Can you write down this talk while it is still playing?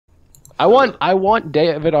I want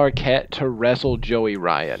David Arquette to wrestle Joey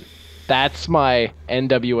Ryan. That's my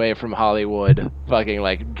NWA from Hollywood fucking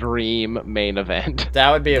like dream main event.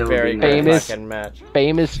 That would be a very good fucking match.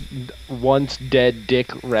 Famous once dead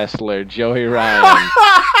dick wrestler Joey Ryan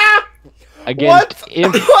against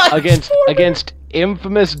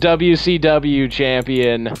infamous WCW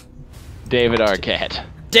champion David Arquette.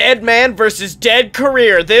 Dead man versus dead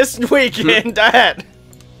career this weekend at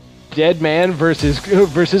Dead man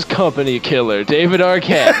versus company killer David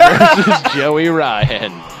Arquette versus Joey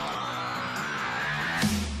Ryan.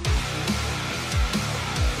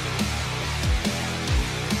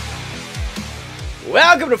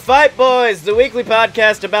 Welcome to Fight Boys, the weekly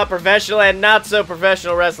podcast about professional and not so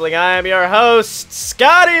professional wrestling. I am your host,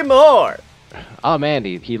 Scotty Moore. Oh man,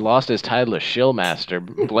 he lost his title to Shillmaster.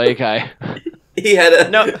 Blake, He had a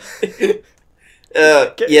no.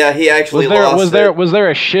 Yeah, he actually lost. Was there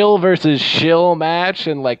a shill versus shill match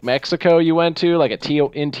in like Mexico you went to, like in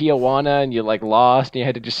Tijuana, and you like lost and you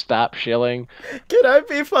had to just stop shilling? Can I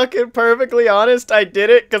be fucking perfectly honest? I did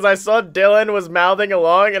it because I saw Dylan was mouthing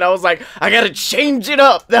along and I was like, I gotta change it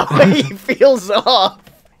up. That way he feels off.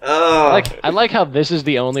 Oh. I like how this is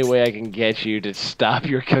the only way I can get you to stop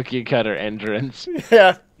your cookie cutter entrance.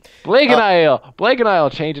 Yeah. Blake and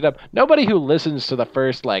I'll change it up. Nobody who listens to the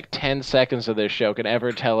first like 10 seconds of this show can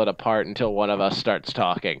ever tell it apart until one of us starts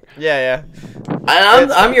talking. Yeah.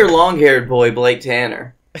 I'm your long-haired boy, Blake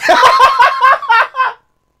Tanner.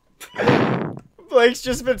 Blake's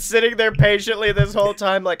just been sitting there patiently this whole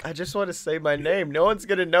time like, I just want to say my name. No one's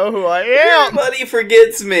gonna know who I am. Everybody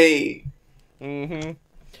forgets me. Mm-hmm.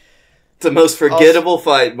 It's the most forgettable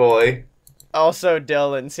fight boy. Also,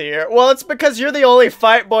 Dylan's here. Well, it's because you're the only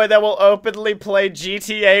fight boy that will openly play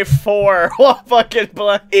GTA 4 while fucking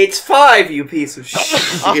playing. It's 5, you piece of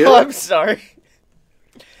shit. Oh, I'm sorry.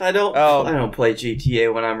 I don't play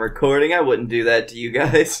GTA when I'm recording. I wouldn't do that to you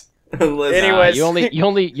guys. Anyways, you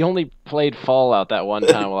only played Fallout that one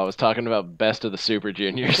time while I was talking about Best of the Super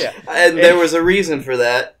Juniors. Yeah. And there was a reason for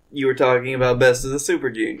that. You were talking about Best of the Super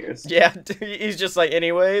Juniors. Yeah, he's just like,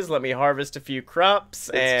 anyways, let me harvest a few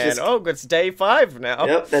crops, it's day 5 now.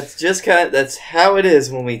 Yep, that's how it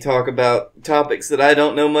is when we talk about topics that I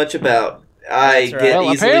don't know much about. I get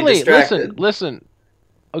easily distracted. Listen.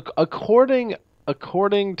 According to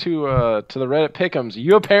the Reddit pick'ems,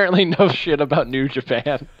 you apparently know shit about New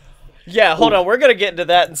Japan. Yeah, hold on, we're gonna get into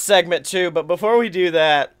that in segment 2, but before we do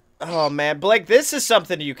that. Oh, man, Blake, this is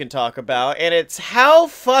something you can talk about, and it's how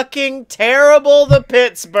fucking terrible the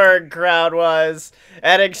Pittsburgh crowd was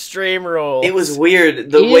at Extreme Rules. It was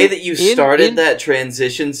weird. The way that you started that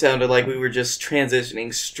transition sounded like we were just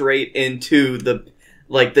transitioning straight into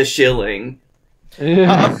the shilling.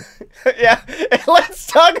 Yeah, and let's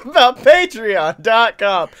talk about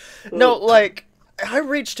Patreon.com. No, like, I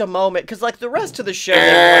reached a moment, because, like, the rest of the show didn't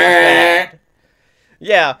work bad.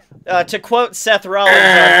 Yeah, to quote Seth Rollins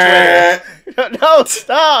on Twitter. No,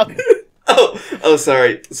 stop! Oh,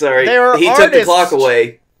 sorry. He artists. took the clock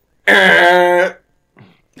away. That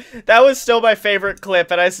was still my favorite clip,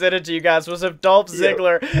 and I sent it to you guys, was of Dolph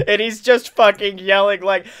Ziggler, and he's just fucking yelling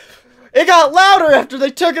like, it got louder after they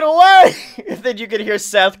took it away! And then you can hear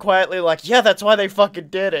Seth quietly like, yeah, that's why they fucking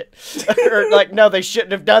did it. Or like, no, they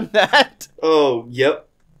shouldn't have done that. Oh, yep.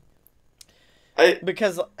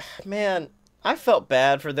 Because, man... I felt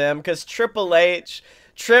bad for them because Trip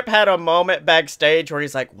had a moment backstage where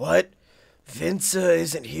he's like, what? Vince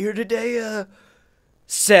isn't here today?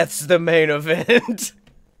 Seth's the main event.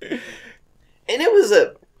 And it was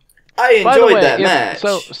I enjoyed that match.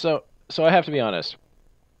 So I have to be honest.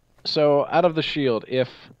 So out of the Shield,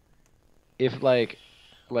 if like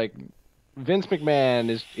Vince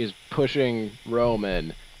McMahon is pushing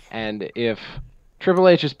Roman, and if Triple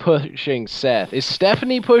H is pushing Seth, is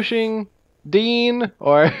Stephanie pushing Dean,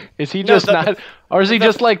 or is he just or is he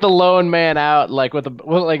just like the lone man out, like with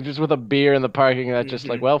a beer in the parking lot, just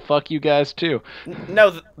like, well, fuck you guys too?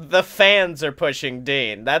 No, the fans are pushing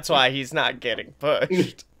Dean. That's why he's not getting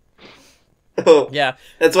pushed. Oh, yeah,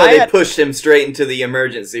 that's why they pushed him straight into the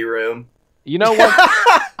emergency room. You know what?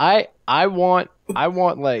 I want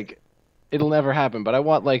like. It'll never happen, but I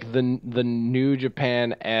want like the New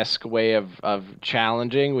Japan-esque way of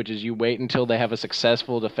challenging, which is you wait until they have a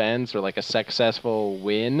successful defense or like a successful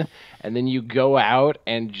win, and then you go out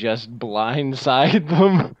and just blindside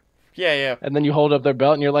them. Yeah. And then you hold up their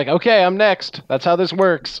belt and you're like, okay, I'm next. That's how this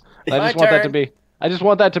works. I just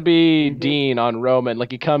want that to be Dean on Roman.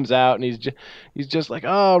 Like he comes out and he's just like,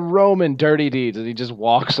 oh, Roman, dirty deeds, and he just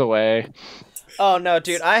walks away. Oh no,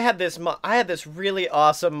 dude! I had this really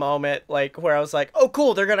awesome moment, like where I was like, "Oh,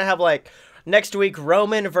 cool! They're gonna have like Next week,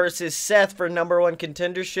 Roman versus Seth for #1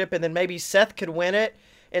 contendership, and then maybe Seth could win it,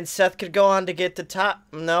 and Seth could go on to get the top.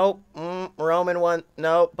 Nope. Roman won.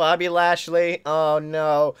 Nope. Bobby Lashley. Oh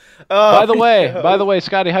no. Oh, by the way,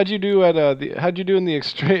 Scotty, how'd you do at how'd you do in the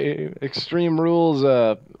extreme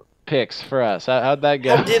rules picks for us? How'd that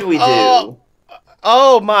go? How did we do?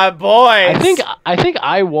 Oh my boys. I think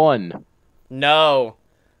I won. No.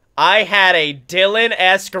 I had a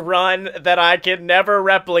Dylan-esque run that I could never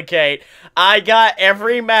replicate. I got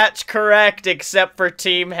every match correct except for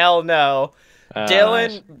Team Hell No.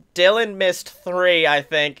 Nice. Dylan missed 3, I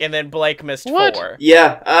think, and then Blake missed 4.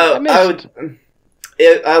 Yeah, I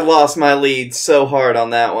lost my lead so hard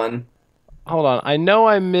on that one. Hold on, I know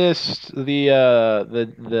I missed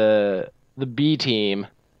the B team.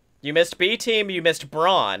 You missed B team, you missed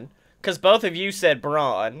Braun, because both of you said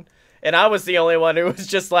Braun, and I was the only one who was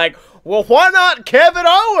just like, well, why not Kevin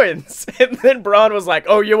Owens? And then Braun was like,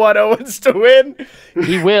 oh, you want Owens to win?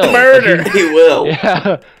 He will. Murder. He will.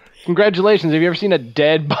 Yeah. Congratulations. Have you ever seen a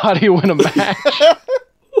dead body win a match?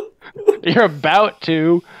 You're about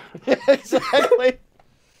to. Yeah, exactly.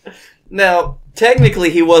 Now,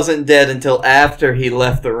 technically, he wasn't dead until after he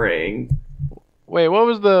left the ring. Wait, what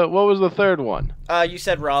was the third one? You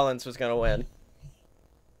said Rollins was gonna win.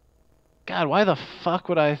 God, why the fuck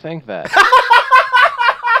would I think that?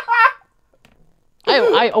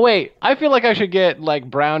 Wait, I feel like I should get like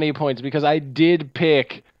brownie points because I did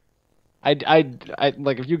pick. I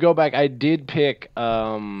like if you go back, I did pick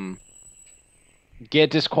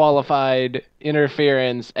get disqualified,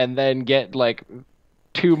 interference, and then get like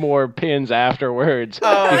 2 more pins afterwards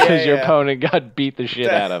because your opponent got beat the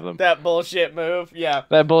shit out of them. That bullshit move, yeah.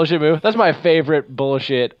 That bullshit move. That's my favorite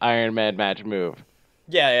bullshit Iron Man match move.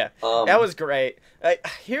 Yeah. That was great.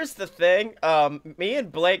 Here's the thing. Me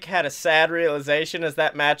and Blake had a sad realization as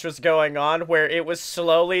that match was going on where it was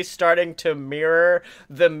slowly starting to mirror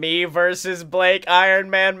the me versus Blake Iron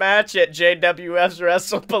Man match at JWF's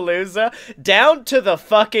WrestlePalooza down to the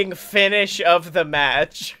fucking finish of the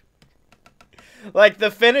match. Like, the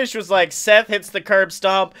finish was like, Seth hits the curb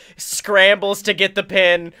stomp, scrambles to get the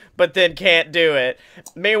pin, but then can't do it.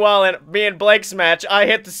 Meanwhile, in me and Blake's match, I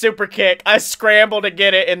hit the super kick, I scramble to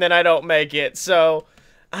get it, and then I don't make it. So,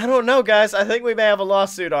 I don't know, guys. I think we may have a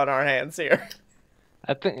lawsuit on our hands here.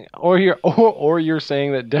 I think, or you're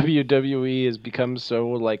saying that WWE has become so,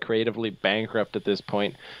 like, creatively bankrupt at this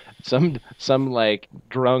point. Some like,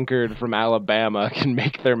 drunkard from Alabama can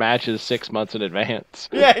make their matches 6 months in advance.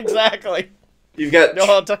 Yeah, exactly. You've got...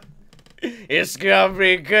 It's gonna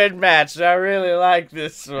be a good match. I really like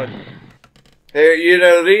this one. Hey, you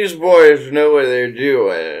know, these boys know what they're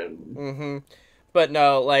doing. Mm-hmm. But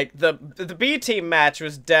no, like, the B team match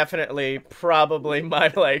was definitely probably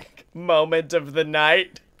my, like, moment of the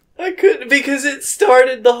night. I couldn't, because it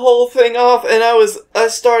started the whole thing off, and I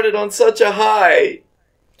started on such a high.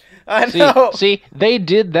 I know. See, they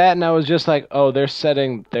did that, and I was just like, "Oh, they're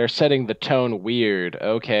setting the tone weird."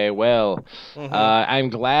 Okay, well, I'm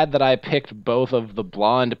glad that I picked both of the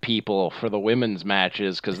blonde people for the women's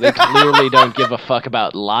matches because they clearly don't give a fuck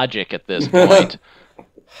about logic at this point.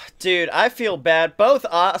 Dude, I feel bad. Both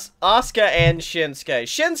Asuka and Shinsuke.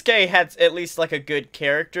 Shinsuke had at least like a good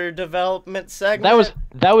character development segment.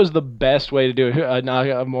 That was the best way to do a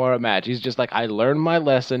Nakamura match. He's just like, I learned my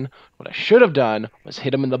lesson. What I should have done was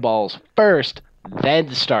hit him in the balls first,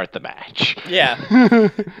 then start the match. Yeah,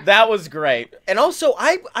 that was great. And also,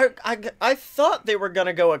 I thought they were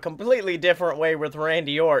gonna go a completely different way with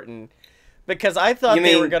Randy Orton because I thought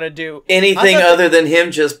they were gonna do anything other than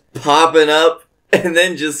him just popping up and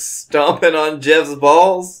then just stomping on Jeff's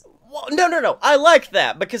balls? Well, no. I like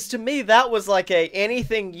that, because to me, that was like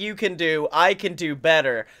anything you can do, I can do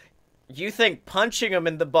better. You think punching him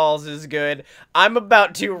in the balls is good? I'm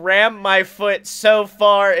about to ram my foot so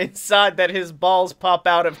far inside that his balls pop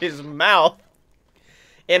out of his mouth.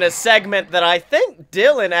 In a segment that I think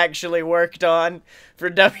Dylan actually worked on for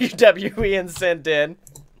WWE and sent in.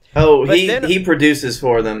 Oh, he produces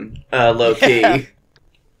for them, low-key. Yeah.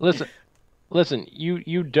 Listen,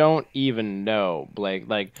 you don't even know, Blake.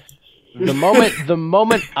 Like, the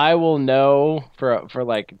moment I will know for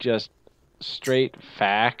like just straight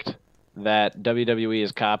fact that WWE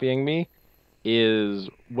is copying me is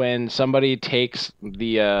when somebody takes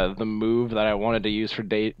the move that I wanted to use for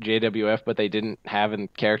JWF, but they didn't have in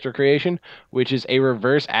character creation, which is a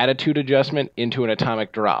reverse attitude adjustment into an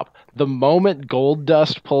atomic drop. The moment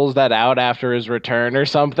Goldust pulls that out after his return or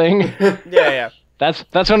something, yeah.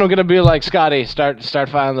 That's when I'm gonna be like, Scotty, start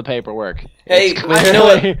filing the paperwork. Hey, clearly, you know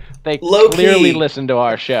what? They Low-key, clearly listen to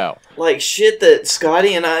our show. Like shit that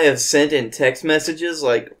Scotty and I have sent in text messages,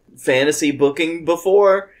 like fantasy booking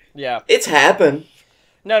before. Yeah. It's happened.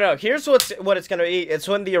 No. Here's what it's gonna be. It's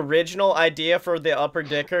when the original idea for the upper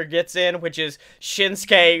dicker gets in, which is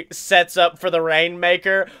Shinsuke sets up for the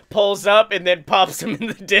Rainmaker, pulls up, and then pops him in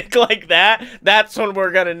the dick like that. That's when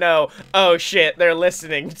we're gonna know. Oh shit, they're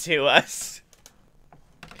listening to us.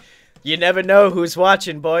 You never know who's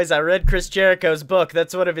watching, boys. I read Chris Jericho's book.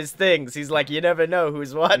 That's one of his things. He's like, you never know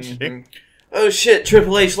who's watching. Mm-hmm. Oh shit,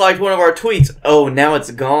 Triple H liked one of our tweets. Oh, now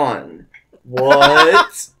it's gone.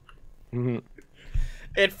 What?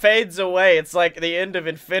 It fades away. It's like the end of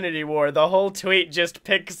Infinity War. The whole tweet just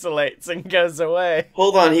pixelates and goes away.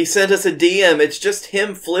 Hold on, he sent us a DM. It's just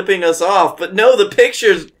him flipping us off. But no, the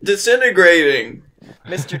picture's disintegrating.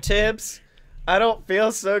 Mr. Tibbs, I don't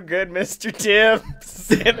feel so good, Mr.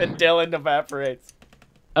 Tibbs. And then Dylan evaporates.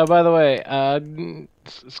 Oh, by the way,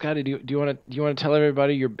 Scotty, do you want to tell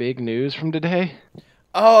everybody your big news from today?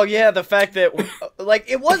 Oh, yeah, the fact that, like,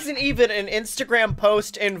 it wasn't even an Instagram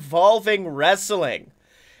post involving wrestling.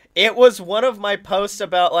 It was one of my posts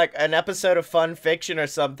about, like, an episode of Fun Fiction or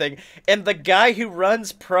something, and the guy who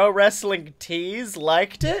runs Pro Wrestling Tees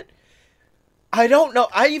liked it. I don't know.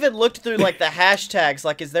 I even looked through, like, the hashtags.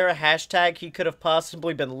 Like, is there a hashtag he could have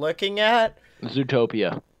possibly been looking at?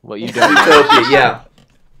 Zootopia. Well, you don't. Zootopia, yeah.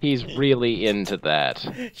 He's really into that.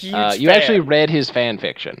 Huge you fan. actually read his fan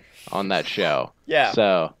fiction on that show. Yeah.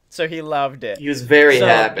 So he loved it. He was very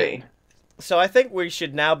happy. So I think we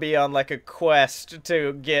should now be on like a quest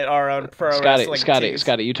to get our own pro wrestling tees.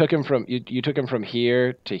 Scotty, you took him from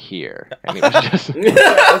here to here. And he was just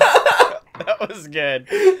that was good.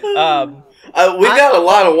 We've got a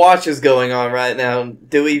lot of watches going on right now.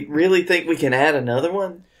 Do we really think we can add another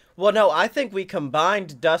one? Well, no, I think we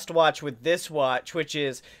combined Dust Watch with this watch, which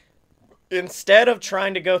is instead of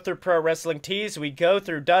trying to go through Pro Wrestling Tees, we go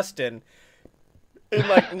through Dustin.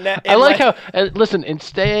 I like how, listen,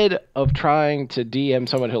 instead of trying to DM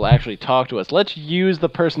someone who'll actually talk to us, let's use the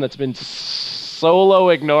person that's been solo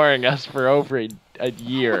ignoring us for over a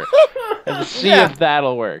year and see if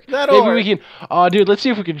that'll work. Maybe we can, dude, let's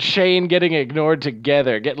see if we can chain getting ignored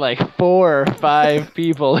together. Get like 4 or 5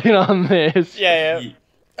 people in on this. Yeah.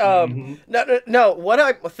 No, what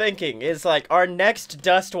I'm thinking is, like, our next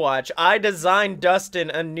Dust Watch, I designed Dustin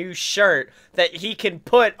a new shirt that he can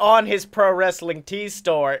put on his Pro Wrestling Tees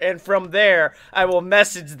store, and from there, I will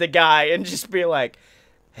message the guy and just be like,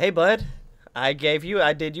 hey, bud, I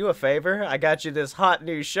did you a favor. I got you this hot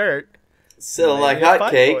new shirt. Sell like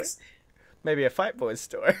hotcakes. Maybe a Fight Boys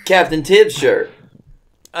store. Captain Tibbs shirt.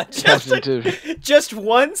 Just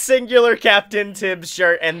one singular Captain Tibbs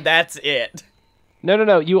shirt, and that's it.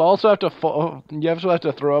 No. You also have to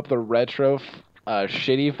throw up the retro,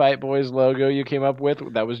 shitty Fight Boys logo you came up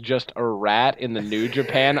with. That was just a rat in the New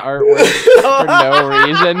Japan artwork for no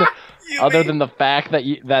reason, other than the fact that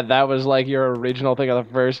that was like your original thing on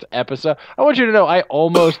the first episode. I want you to know I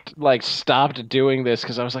almost like stopped doing this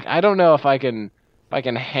because I was like, I don't know if I can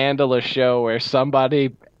handle a show where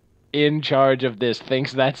somebody in charge of this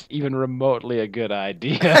thinks that's even remotely a good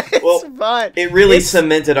idea. Well, fine. It really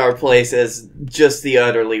cemented our place as just the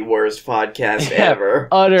utterly worst podcast ever.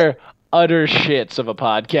 Utter shits of a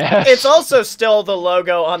podcast. It's also still the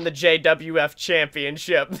logo on the JWF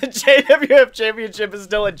Championship. The JWF Championship is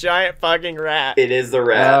still a giant fucking rat. It is the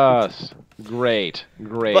rat. Yes. Great.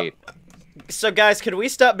 So, guys, could we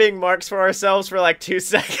stop being marks for ourselves for like 2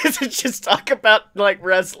 seconds and just talk about like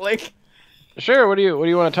wrestling? Sure. What do you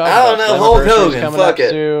want to talk about? I don't know. Hulk Hogan. Coming Fuck up it.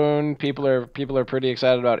 Soon. People are pretty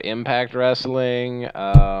excited about Impact Wrestling.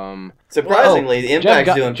 Surprisingly, the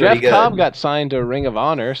Impact's doing pretty good. Jeff Cobb got signed to Ring of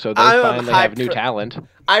Honor, so they finally have new talent.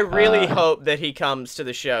 I really hope that he comes to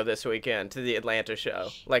the show this weekend, to the Atlanta show,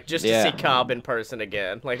 like just to see Cobb in person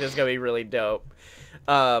again. Like this is gonna be really dope.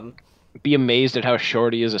 Be amazed at how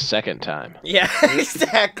short he is a second time. Yeah,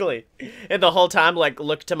 exactly. And the whole time, like,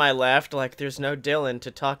 look to my left, like, there's no Dylan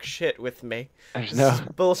to talk shit with me. There's no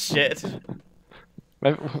bullshit.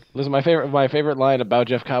 Listen, my favorite line about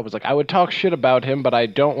Jeff Cobb was like, I would talk shit about him, but I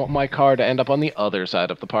don't want my car to end up on the other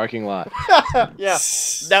side of the parking lot. Yeah,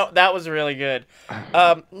 that was really good.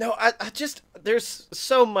 No, I just, there's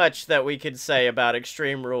so much that we could say about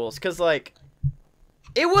Extreme Rules, because, like,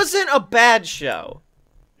 it wasn't a bad show.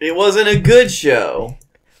 It wasn't a good show.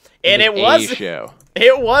 And it wasn't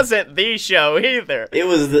the show either. It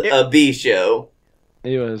was a B show.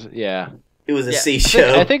 It was, yeah. It was a C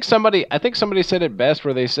show. I think somebody said it best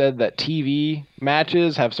where they said that TV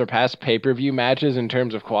matches have surpassed pay-per-view matches in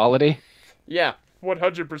terms of quality. Yeah,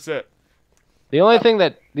 100%. The only thing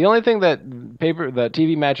that the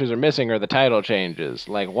TV matches are missing are the title changes.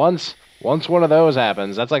 Like once one of those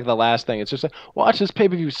happens, that's like the last thing. It's just like, watch this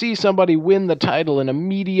pay-per-view, see somebody win the title in a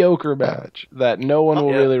mediocre match that no one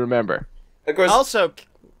will really remember. Of course. Also,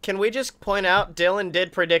 can we just point out Dylan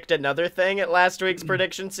did predict another thing at last week's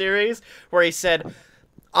prediction series where he said,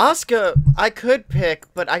 Asuka, I could pick,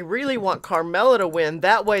 but I really want Carmella to win.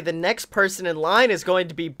 That way the next person in line is going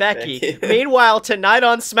to be Becky. Meanwhile, tonight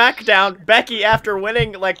on SmackDown, Becky, after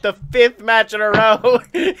winning like the 5th match in a row,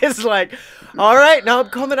 is like, all right, now I'm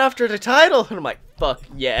coming after the title. And I'm like, fuck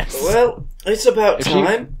yes. Well, it's about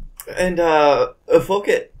time. And, fuck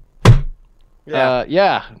it.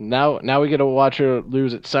 Yeah. Now we get to watch her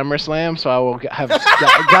lose at SummerSlam, so I will have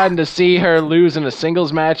gotten to see her lose in a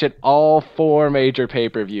singles match at all 4 major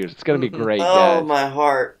pay-per-views. It's gonna be great. Oh, my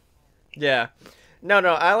heart. Yeah. No,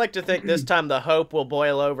 I like to think this time the hope will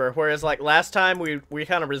boil over, whereas like last time we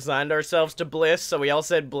kind of resigned ourselves to bliss, so we all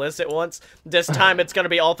said bliss at once. This time it's gonna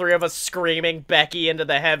be all 3 of us screaming Becky into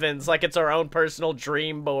the heavens like it's our own personal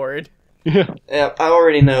dream board. Yeah, I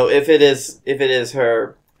already know if it is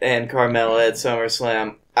her and Carmella at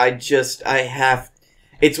SummerSlam,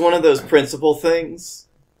 it's one of those principle things.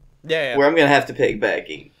 Yeah. Where I'm gonna have to pick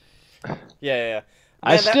Becky. Yeah.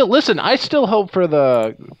 Man, I still hope for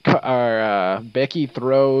Becky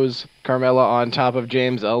throws Carmella on top of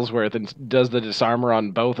James Ellsworth and does the disarmer on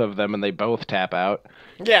both of them and they both tap out.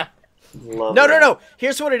 Yeah. No.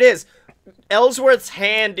 Here's what it is. Ellsworth's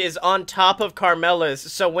hand is on top of Carmella's,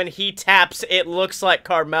 so when he taps, it looks like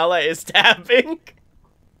Carmella is tapping.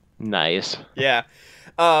 Nice. Yeah.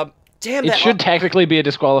 Damn. It should technically be a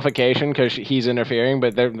disqualification because he's interfering,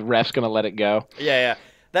 but the ref's gonna let it go. Yeah.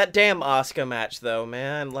 That damn Asuka match, though,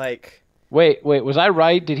 man. Like. Wait. Was I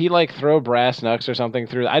right? Did he like throw brass knucks or something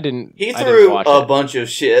through? He threw a bunch of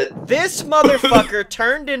shit. This motherfucker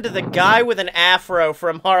turned into the guy with an afro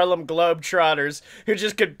from Harlem Globetrotters who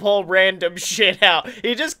just could pull random shit out.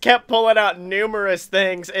 He just kept pulling out numerous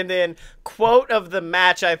things, and then quote of the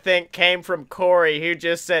match, I think, came from Corey, who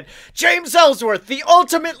just said, James Ellsworth, the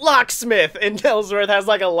ultimate locksmith! And Ellsworth has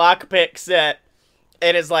like a lockpick set.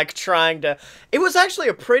 And is like trying to... It was actually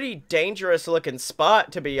a pretty dangerous looking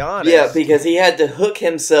spot, to be honest. Yeah, because he had to hook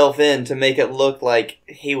himself in to make it look like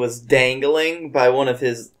he was dangling by one of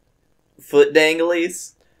his foot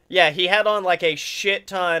danglies. Yeah, he had on like a shit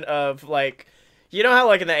ton of like... You know how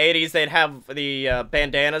like in the 80s they'd have the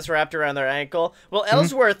bandanas wrapped around their ankle? Well,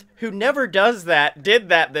 Ellsworth, who never does that, did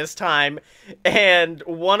that this time. And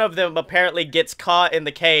one of them apparently gets caught in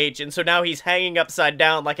the cage. And so now he's hanging upside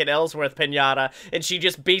down like an Ellsworth pinata. And she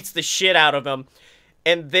just beats the shit out of him.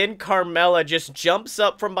 And then Carmella just jumps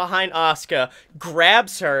up from behind Asuka,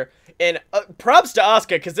 grabs her, and props to Asuka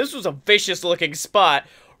because this was a vicious looking spot.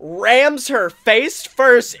 Rams her face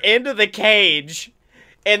first into the cage.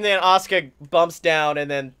 And then Asuka bumps down,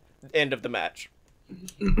 and then end of the match.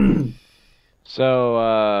 So,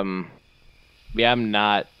 yeah, I'm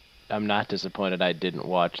not disappointed I didn't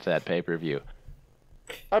watch that pay-per-view.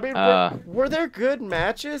 I mean, were there good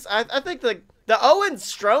matches? I think the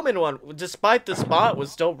Owens-Strowman one, despite the spot,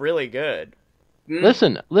 was still really good.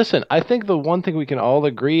 Listen, I think the one thing we can all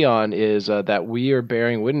agree on is that we are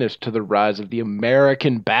bearing witness to the rise of the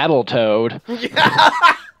American Battletoad. Yeah.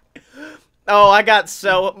 Oh,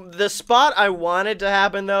 the spot I wanted to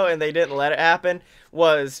happen, though, and they didn't let it happen,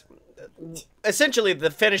 was essentially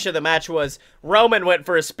the finish of the match was Roman went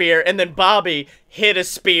for a spear, and then Bobby hit a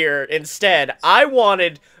spear instead. I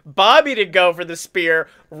wanted Bobby to go for the spear,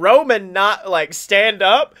 Roman not, like, stand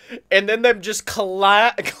up, and then them just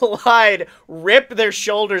collide, rip their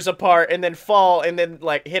shoulders apart, and then fall, and then,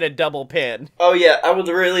 like, hit a double pin. Oh, yeah, I would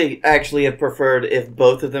really actually have preferred if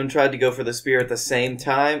both of them tried to go for the spear at the same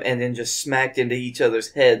time, and then just smacked into each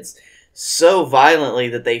other's heads so violently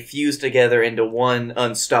that they fused together into one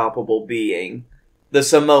unstoppable being. The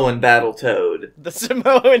Samoan Battletoad. The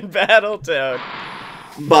Samoan Battletoad.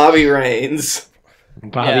 Bobby Reigns.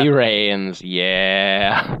 Bobby Reigns,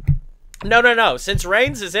 yeah. No. Since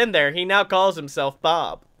Reigns is in there, he now calls himself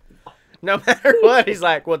Bob. No matter what, he's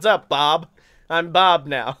like, what's up, Bob? I'm Bob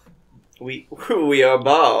now. We are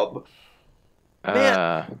Bob.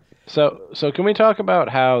 So can we talk about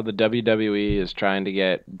how the WWE is trying to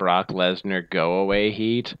get Brock Lesnar go-away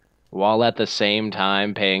heat while at the same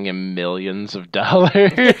time paying him millions of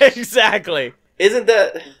dollars? Exactly. Isn't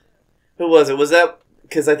that... Who was it? Was that...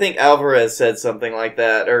 Because I think Alvarez said something like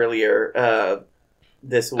that earlier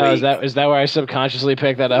this week. Is that where I subconsciously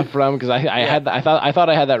picked that up from? Because I thought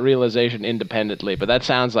I had that realization independently, but that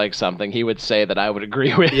sounds like something he would say that I would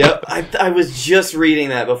agree with. Yep, I was just reading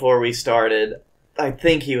that before we started. I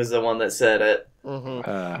think he was the one that said it.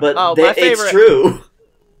 But Oh, my it's favorite- true.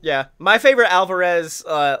 Yeah, my favorite Alvarez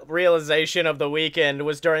realization of the weekend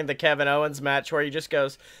was during the Kevin Owens match where he just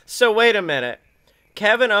goes, "So wait a minute.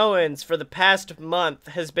 Kevin Owens, for the past month,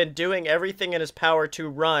 has been doing everything in his power to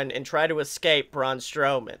run and try to escape Braun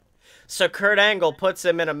Strowman. So Kurt Angle puts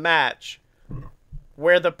him in a match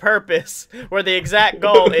where the exact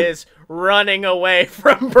goal is running away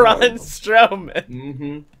from Braun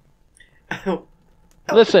Strowman."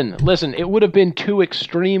 Listen, it would have been too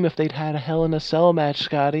extreme if they'd had a Hell in a Cell match,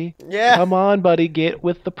 Scotty. Yeah. Come on, buddy, get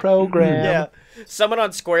with the program. Yeah. Someone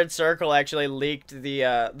on Squared Circle actually leaked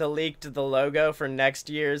the logo for next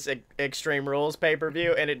year's Extreme Rules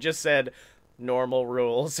pay-per-view, and it just said normal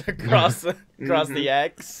rules across the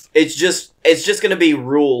X. It's just gonna be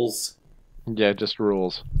rules. Yeah, just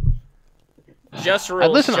rules. Just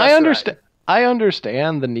rules. Listen, just I understand. right. I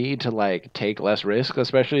understand the need to like take less risk,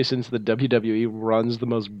 especially since the WWE runs the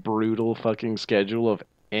most brutal fucking schedule of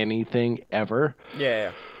anything ever.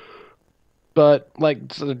 Yeah. But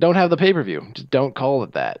like, so don't have the pay-per-view. Just don't call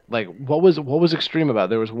it that. Like, what was extreme about it?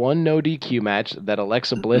 There was one no DQ match that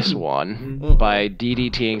Alexa Bliss won by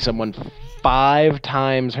DDTing someone 5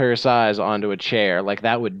 times her size onto a chair. Like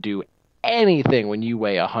that would do anything when you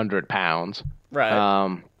weigh 100 pounds.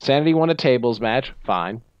 Right. Sanity won a tables match.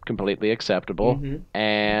 Fine. Completely acceptable.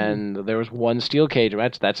 And there was one steel cage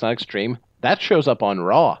match. That's not extreme. That shows up on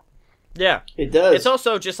Raw. Yeah. It does. It's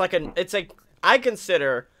also just like I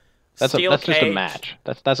consider That's steel just a cage- match.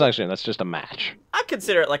 That's actually that's just a match. I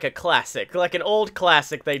consider it like a classic, like an old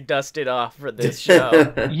classic they dusted off for this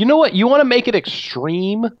show. You know what? You want to make it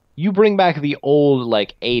extreme? You bring back the old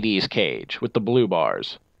like 80s cage with the blue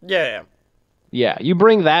bars. Yeah. Yeah, you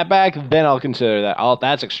bring that back, then I'll consider that.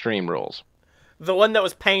 That's Extreme Rules. The one that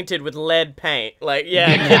was painted with lead paint. Like,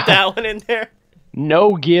 yeah, get that one in there.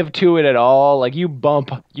 No give to it at all. Like you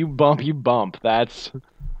bump. That's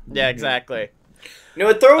Yeah, exactly. You know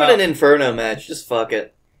what? Throw in an Inferno match. Just fuck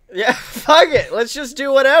it. Yeah, fuck it. Let's just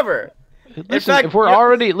do whatever. Listen, fact, if we're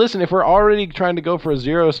already trying to go for a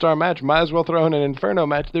 0-star match, might as well throw in an Inferno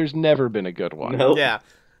match. There's never been a good one. Nope. Yeah.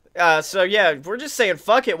 So yeah, we're just saying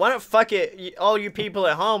fuck it. Why don't fuck it, all you people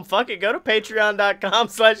at home? Fuck it. Go to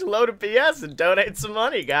patreon.com/loadedbs and donate some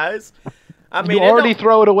money, guys. I mean, You already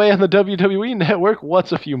throw it away on the WWE Network.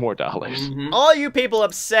 What's a few more dollars? all you people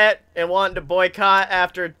upset and wanting to boycott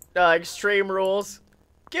after Extreme Rules,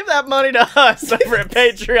 give that money to us over at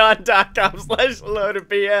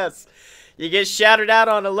patreon.com/loadedbs. You get shouted out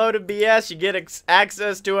on a load of BS. You get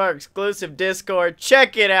access to our exclusive Discord.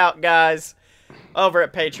 Check it out, guys, over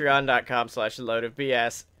at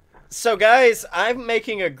patreon.com/loadedbs. So, guys, I'm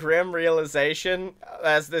making a grim realization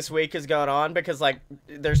as this week has gone on because, like,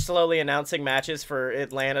 they're slowly announcing matches for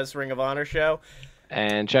Atlanta's Ring of Honor show.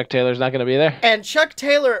 And Chuck Taylor's not going to be there? And Chuck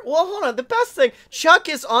Taylor, well, hold on. The best thing, Chuck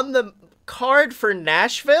is on the card for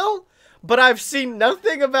Nashville, but I've seen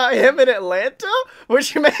nothing about him in Atlanta,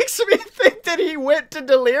 which makes me think that he went to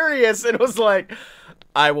Delirious and was like,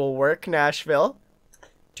 I will work Nashville.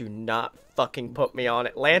 Do not fucking put me on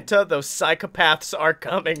Atlanta. Those psychopaths are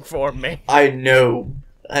coming for me. I know.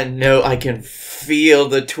 I can feel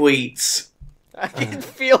the tweets. I can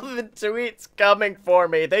feel the tweets coming for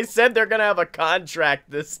me. They said they're gonna have a contract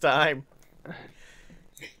this time.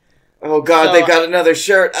 Oh god, So, they got another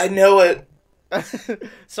shirt. I know it.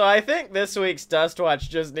 So I think this week's Dust Watch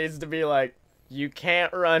just needs to be like, you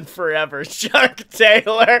can't run forever, Chuck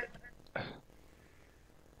Taylor.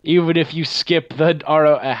 Even if you skip the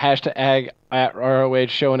hashtag at ROH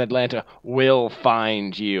show in Atlanta, we'll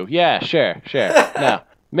find you. Yeah, sure. Now,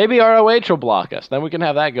 maybe ROH will block us. Then we can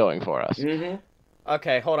have that going for us.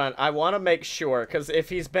 Okay, hold on. I want to make sure, because if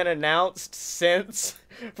he's been announced since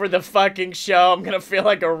for the fucking show, I'm going to feel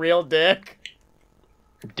like a real dick.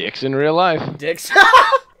 Dicks in real life. Dicks.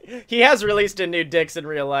 He has released a new Dicks in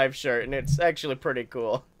Real Life shirt, and it's actually pretty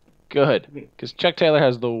cool. Good. Because Chuck Taylor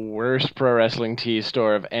has the worst pro wrestling tee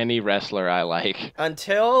store of any wrestler I like.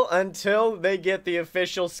 Until they get the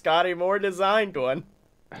official Scotty Moore designed one.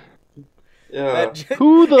 Yeah.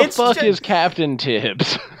 Who the It's fuck just- is Captain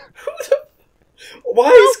Tibbs? Why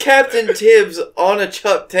is Captain Tibbs on a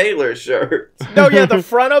Chuck Taylor shirt? No, yeah, the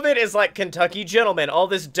front of it is like Kentucky Gentleman, all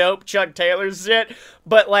this dope Chuck Taylor shit,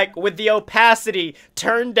 but like with the opacity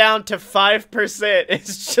turned down to 5%,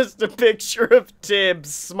 it's just a picture of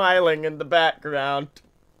Tibbs smiling in the background.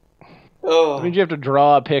 Oh. That means you have to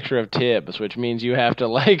draw a picture of Tibbs, which means you have to,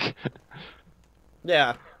 like...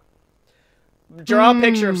 Yeah. Draw a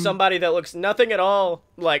picture of somebody that looks nothing at all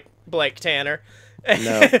like Blake Tanner.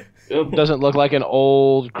 No. Doesn't look like an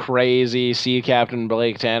old, crazy sea captain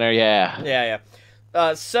Blake Tanner, yeah. Yeah.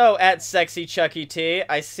 So, at Sexy Chucky T,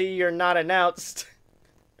 I see you're not announced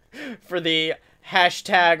for the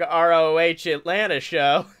hashtag ROH Atlanta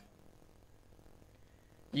show.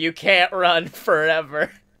 You can't run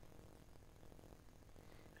forever.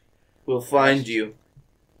 We'll find you.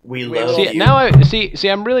 We love See, you. now I see.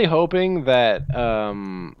 I'm really hoping that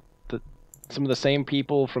some of the same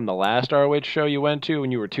people from the last ROH show you went to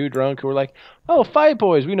when you were too drunk who were like, "Oh, Fight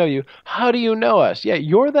Boys, we know you. How do you know us?" Yeah,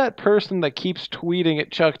 you're that person that keeps tweeting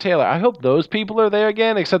at Chuck Taylor. I hope those people are there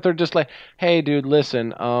again, except they're just like, "Hey, dude,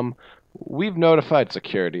 listen. We've notified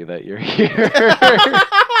security that you're here."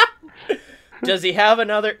 Does he have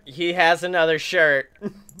another? He has another shirt.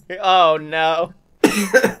 Oh no.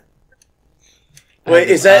 Wait,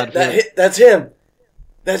 is that's him?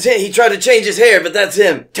 That's him. He tried to change his hair, but that's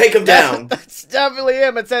him. Take him down. That's definitely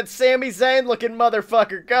him. It's that Sami Zayn looking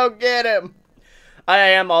motherfucker. Go get him. I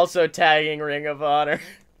am also tagging Ring of Honor.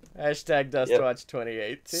 Hashtag DustWatch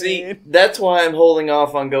 2018. See, that's why I'm holding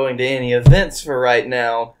off on going to any events for right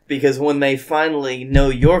now, because when they finally know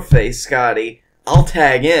your face, Scotty, I'll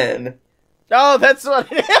tag in. Oh, that's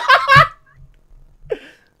what it is.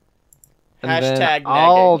 And Hashtag then negging.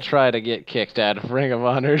 I'll try to get kicked out of Ring of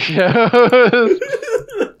Honor shows.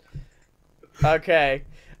 Okay.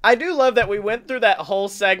 I do love that we went through that whole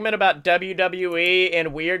segment about WWE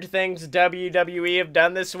and weird things WWE have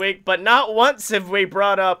done this week, but not once have we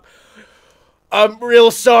brought up, "I'm real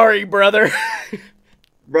sorry, brother."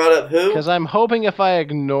 Brought up who? Because I'm hoping if I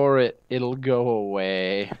ignore it, it'll go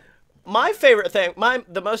away. My favorite thing,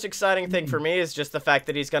 the most exciting thing for me is just the fact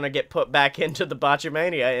that he's going to get put back into the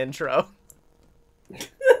Botchamania intro.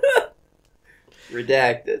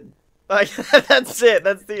 Redacted. Like, that's it.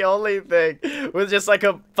 That's the only thing. With just like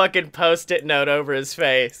a fucking post-it note over his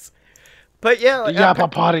face. But yeah. The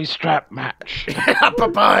Yapapi strap match.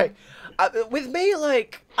 Yapapi! With me,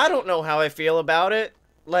 like, I don't know how I feel about it.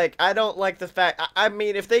 Like, I don't like the fact... I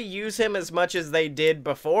mean, if they use him as much as they did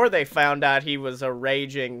before they found out he was a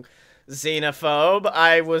raging xenophobe,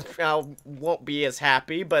 I won't be as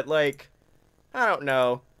happy, but, like, I don't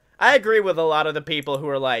know. I agree with a lot of the people who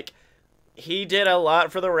are like, he did a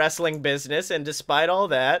lot for the wrestling business, and despite all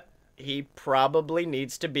that, he probably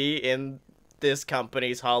needs to be in this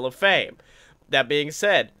company's Hall of Fame. That being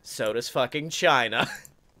said, so does fucking China.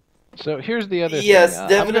 So here's the other thing. Yes, I'm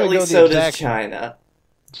definitely gonna go so the does exact... China.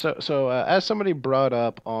 So as somebody brought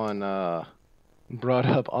up on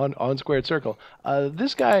Squared Circle,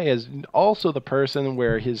 this guy is also the person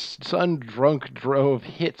where his son drunk drove,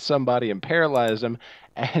 hit somebody, and paralyzed him.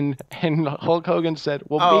 And Hulk Hogan said,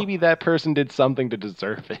 "Well, maybe that person did something to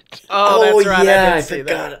deserve it." Oh, that's right. Yeah, I I did see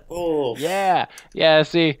forgot. that. Oh, Yeah.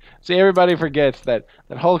 See, everybody forgets that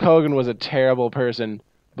Hulk Hogan was a terrible person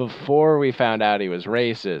before we found out he was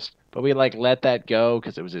racist. But we, like, let that go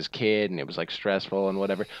because it was his kid and it was, like, stressful and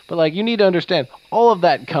whatever. But, like, you need to understand, all of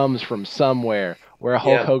that comes from somewhere where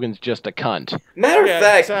Hulk Hogan's just a cunt. Matter of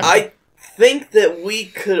fact, exactly. I think that we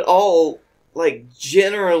could all, like,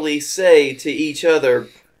 generally say to each other,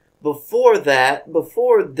 before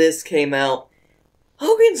this came out,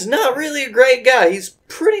 Hogan's not really a great guy. He's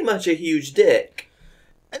pretty much a huge dick.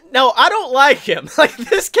 No, I don't like him. Like,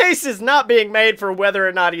 this case is not being made for whether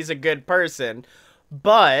or not he's a good person.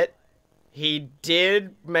 But he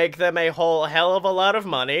did make them a whole hell of a lot of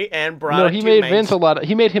money and brought. No, he made Vince a lot.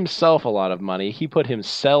 He made himself a lot of money. He put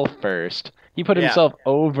himself first. He put himself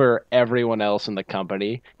over everyone else in the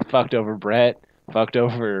company. Fucked over Brett. Fucked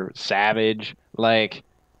over Savage. Like,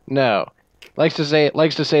 no. Likes to say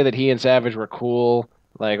that he and Savage were cool.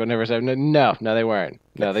 Like, whenever Savage, no, they weren't.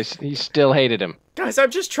 No, he still hated him. Guys,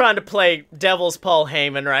 I'm just trying to play Devil's Paul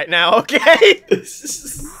Heyman right now, okay?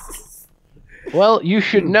 Well, you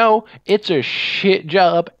should know it's a shit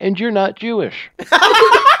job, and you're not Jewish.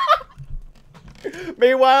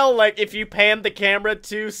 Meanwhile, like, if you pan the camera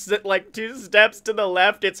two steps to the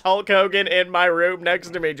left, it's Hulk Hogan in my room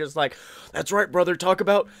next to me, just like, "That's right, brother, talk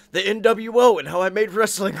about the NWO and how I made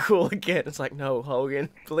wrestling cool again." It's like, no, Hogan,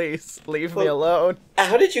 please, leave me alone.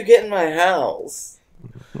 How did you get in my house?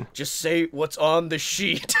 Just say what's on the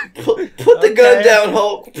sheet. Put the gun down,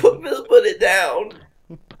 Hulk. Put it down.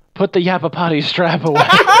 Put the Yapapi strap away.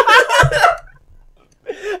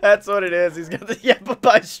 That's what it is. He's got the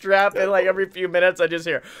Yapapi strap, and like every few minutes I just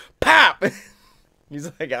hear, "Pop!"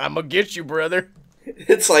 He's like, "I'm gonna get you, brother."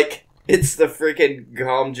 It's like, it's the freaking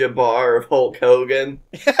Gom Jabbar of Hulk Hogan.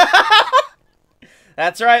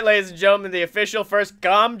 That's right, ladies and gentlemen, the official first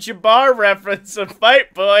Gom Jabbar reference of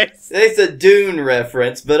Fight Boys. It's a Dune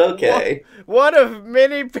reference, but okay. One of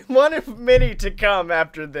many to come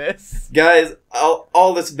after this. Guys,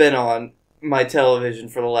 all that's been on, my television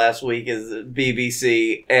for the last week is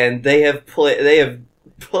BBC, and they have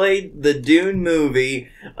played the Dune movie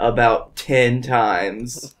about 10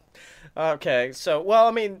 times. Okay, so, well,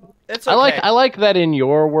 I mean, it's okay. I like that in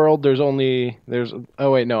your world there's oh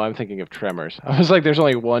wait, no, I'm thinking of Tremors. I was like, there's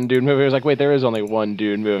only one Dune movie. I was like, wait, there is only one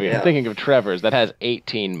Dune movie. Yeah. I'm thinking of Trevor's that has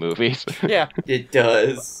 18 movies. Yeah. It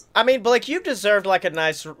does. I mean, Blake, you've deserved like a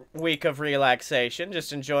nice week of relaxation,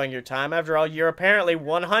 just enjoying your time. After all, you're apparently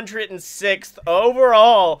 106th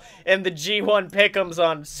overall in the G1 Pick'ems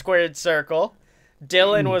on Squared Circle.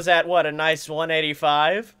 Dylan was at, what, a nice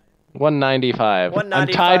 185? 195.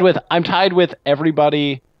 195. I'm tied with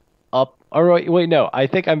everybody up. Or wait, no. I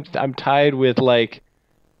think I'm tied with like.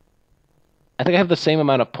 I think I have the same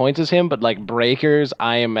amount of points as him, but like breakers,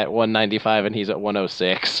 I am at 195 and he's at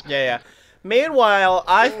 106. Yeah. Meanwhile,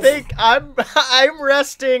 I think I'm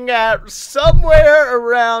resting at somewhere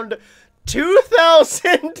around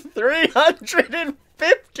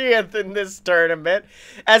 2,350th in this tournament,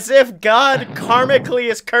 as if God karmically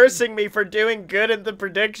is cursing me for doing good in the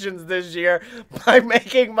predictions this year by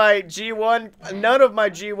making my none of my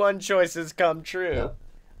G1 choices come true.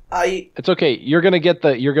 It's okay. You're gonna get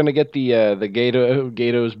the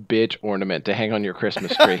Gato's bitch ornament to hang on your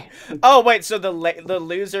Christmas tree. Oh wait, so the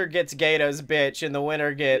loser gets Gato's bitch and the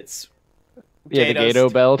winner gets the Gato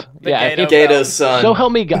belt. Gato's son. So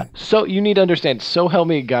help me God. So you need to understand. So help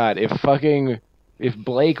me God. If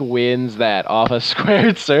Blake wins that off a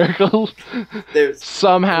squared circle,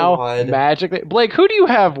 somehow magically, Blake, who do you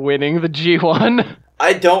have winning the G1?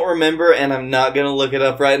 I don't remember, and I'm not gonna look it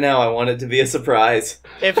up right now. I want it to be a surprise.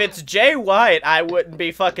 If it's Jay White, I wouldn't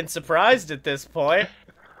be fucking surprised at this point.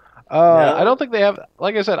 No. I don't think they have,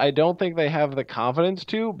 like I said, I don't think they have the confidence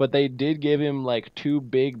to, but they did give him like 2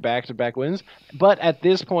 big back-to-back wins. But at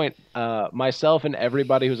this point, myself and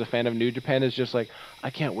everybody who's a fan of New Japan is just like, I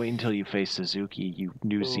can't wait until you face Suzuki, you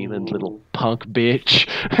New Zealand little punk bitch.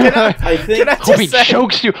 I think hope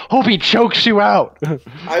he chokes you out. Can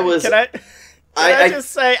I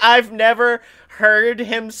just say, I've never heard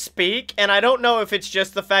him speak, and I don't know if it's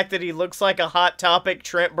just the fact that he looks like a Hot Topic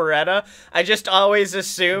Trent Beretta. I just always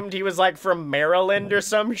assumed he was, like, from Maryland or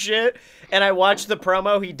some shit, and I watched the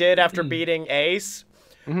promo he did after beating Ace,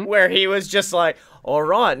 where he was just like, all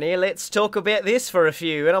right, now let's talk about this for a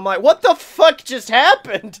few, and I'm like, what the fuck just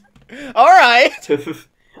happened? All right.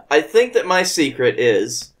 I think that my secret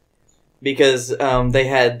is... because they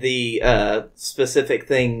had the specific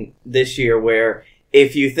thing this year where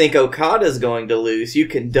if you think Okada's going to lose, you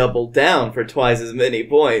can double down for twice as many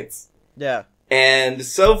points. Yeah. And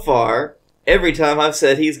so far, every time I've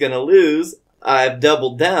said he's going to lose, I've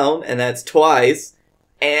doubled down, and that's twice,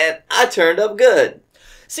 and I turned up good.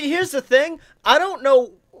 See, here's the thing. I don't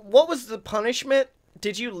know, what was the punishment?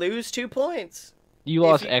 Did you lose 2 points? You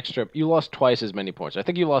lost you lost twice as many points. I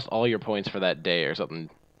think you lost all your points for that day or something.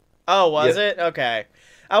 Oh, was it? Okay.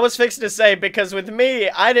 I was fixing to say, because with me,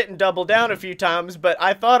 I didn't double down a few times, but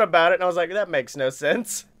I thought about it, and I was like, that makes no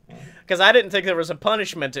sense. Because I didn't think there was a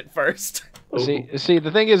punishment at first. See,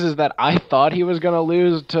 the thing is that I thought he was going to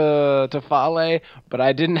lose to Fale, but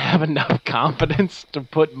I didn't have enough confidence to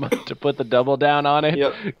put the double down on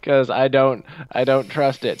it because I don't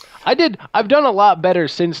trust it. I've done a lot better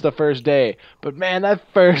since the first day, but man, that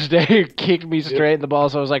first day kicked me straight in the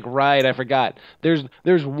balls. So I was like, right, I forgot.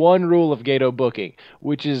 There's one rule of Gato booking,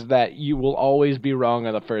 which is that you will always be wrong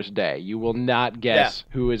on the first day. You will not guess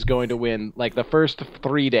who is going to win like the first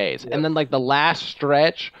 3 days, and then like the last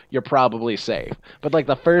stretch, you're probably safe. But like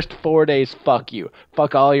the first 4 days, fuck you.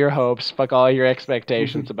 Fuck all your hopes. Fuck all your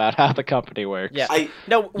expectations about how the company works. Yeah.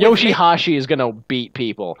 Yoshihashi is gonna beat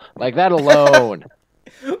people. Like that alone.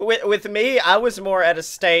 With me, I was more at a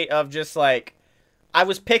state of just like, I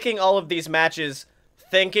was picking all of these matches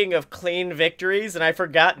thinking of clean victories, and I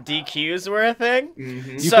forgot DQs were a thing.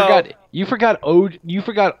 You forgot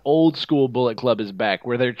old school Bullet Club is back,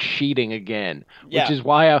 where they're cheating again. Which is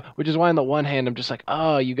why on the one hand I'm just like,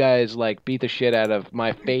 oh, you guys like beat the shit out of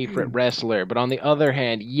my favorite wrestler, but on the other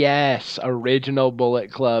hand, yes, original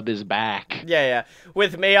Bullet Club is back. Yeah.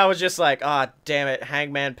 With me, I was just like, ah, oh, damn it,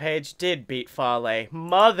 Hangman Page did beat Fale,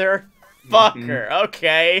 motherfucker.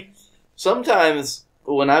 Okay. Sometimes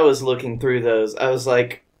when I was looking through those, I was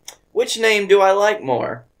like, which name do I like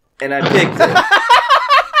more? And I picked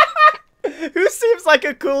it. Who seems like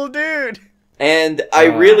a cool dude? And I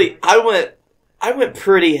went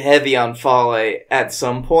pretty heavy on Fale at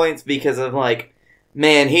some points because I'm like,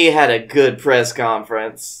 man, he had a good press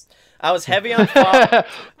conference. I was heavy on Fale.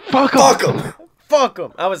 Fuck him. fuck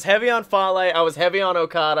him. I was heavy on Fale, I was heavy on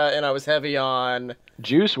Okada, and I was heavy on...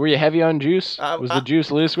 Juice? Were you heavy on Juice? Was the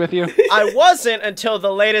juice loose with you? I wasn't until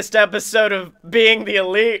the latest episode of Being the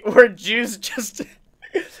Elite, where Juice just...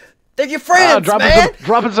 They're your friends, man!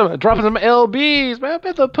 Dropping some LBs, man. I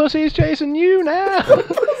bet the pussy's chasing you now.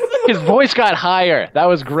 His voice got higher. That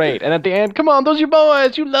was great. And at the end, come on, those are your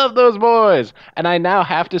boys. You love those boys. And I now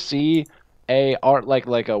have to see a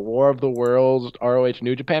War of the Worlds ROH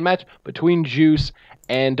New Japan match between Juice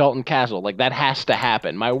and Dalton Castle. Like, that has to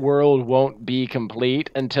happen. My world won't be complete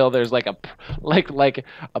until there's like a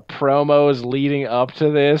promos leading up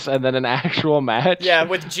to this and then an actual match. Yeah,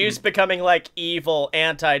 with Juice becoming like evil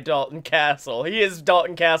anti-Dalton Castle. He is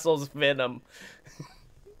Dalton Castle's Venom.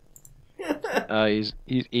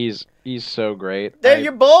 He's so great. They're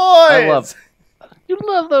your boys. You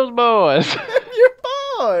love those boys. They're your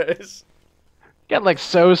boys. Got like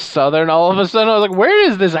so southern all of a sudden. I was like, where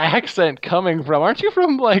is this accent coming from? Aren't you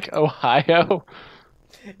from like Ohio?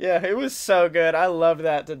 Yeah, it was so good. I loved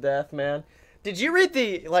that to death, man. Did you read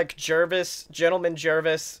the like Gentleman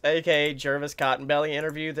Jervis, aka Jervis Cottonbelly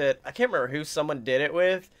interview that I can't remember who someone did it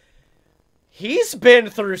with? He's been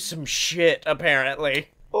through some shit, apparently.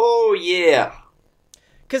 Oh yeah.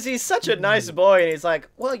 Because he's such a nice boy, and he's like,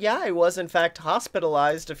 well, yeah, I was, in fact,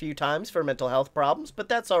 hospitalized a few times for mental health problems, but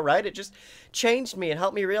that's all right. It just changed me and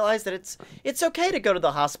helped me realize that it's okay to go to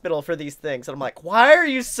the hospital for these things. And I'm like, why are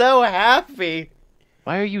you so happy?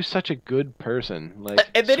 Why are you such a good person? Like,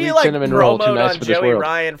 and then he, like, promoted on Joey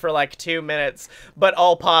Ryan for, like, 2 minutes, but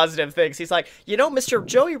all positive things. He's like, you know, Mr.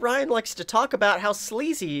 Joey Ryan likes to talk about how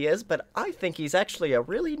sleazy he is, but I think he's actually a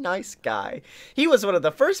really nice guy. He was one of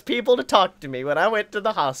the first people to talk to me when I went to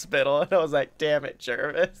the hospital, and I was like, damn it,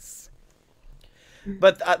 Jervis.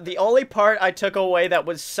 But the only part I took away that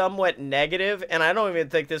was somewhat negative, and I don't even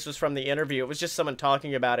think this was from the interview, it was just someone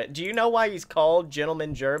talking about it. Do you know why he's called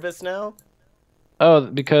Gentleman Jervis now? Oh,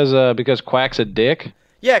 because Quack's a dick?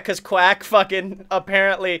 Yeah, because Quack fucking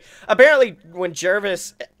apparently when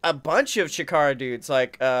Jervis, a bunch of Chikara dudes,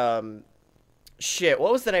 like, shit,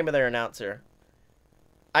 what was the name of their announcer?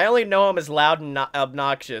 I only know him as Loud and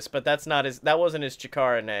Obnoxious, but that wasn't his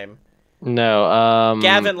Chikara name. No,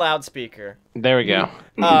 Gavin Loudspeaker. There we go.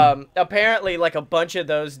 Apparently, like, a bunch of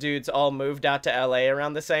those dudes all moved out to LA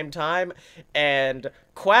around the same time, and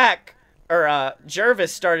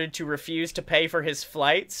Jervis started to refuse to pay for his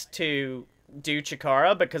flights to do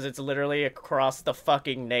Chikara because it's literally across the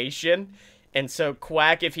fucking nation. And so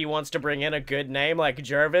Quack, if he wants to bring in a good name like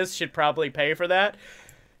Jervis, should probably pay for that.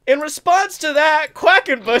 In response to that,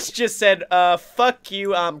 Quackenbush just said, fuck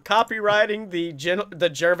you, I'm copywriting the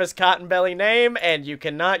Jervis Cottonbelly name, and you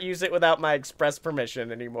cannot use it without my express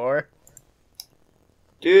permission anymore.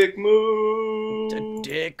 Dick move!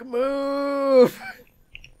 Dick move!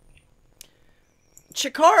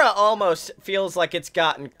 Chikara almost feels like it's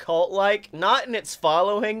gotten cult-like, not in its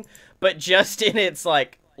following, but just in its,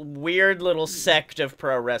 like, weird little sect of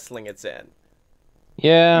pro wrestling it's in.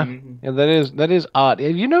 Yeah, yeah, that is odd.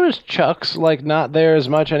 Have you noticed Chuck's like not there as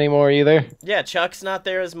much anymore either? Yeah, Chuck's not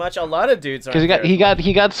there as much. A lot of dudes aren't. Because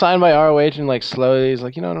he got signed by ROH and like slowly he's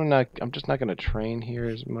like, you know, I'm just not gonna train here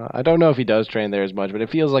as much. I don't know if he does train there as much, but it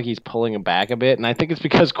feels like he's pulling him back a bit. And I think it's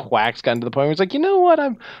because Quack's gotten to the point where he's like, you know what,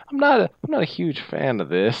 I'm not a huge fan of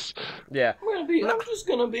this. Yeah, I'm just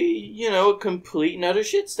gonna be, you know, a complete and utter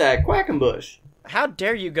shit stack, Quackenbush. How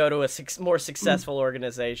dare you go to a more successful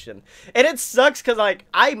organization? And it sucks because, like,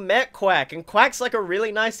 I met Quack, and Quack's, like, a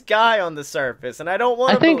really nice guy on the surface, and I don't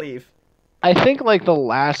want to believe. I think, like, the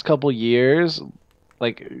last couple years,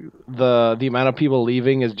 like, the amount of people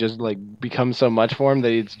leaving has just, like, become so much for him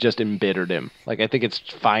that it's just embittered him. Like, I think it's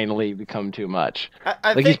finally become too much.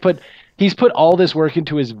 I think... He's put all this work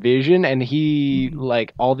into his vision, and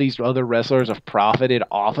like, all these other wrestlers have profited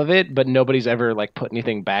off of it, but nobody's ever, like, put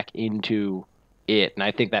anything back into it, and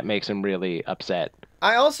I think that makes him really upset.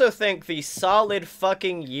 I also think the solid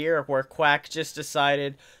fucking year where Quack just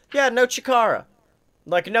decided, yeah, no Chikara.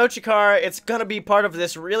 Like, no Chikara, it's gonna be part of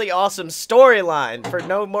this really awesome storyline for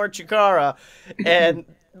no more Chikara, and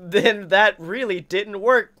then that really didn't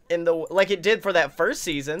work like it did for that first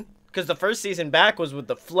season, because the first season back was with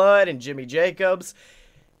the Flood and Jimmy Jacobs,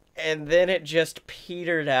 and then it just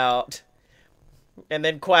petered out. And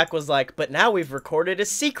then Quack was like, but now we've recorded a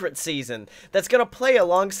secret season that's going to play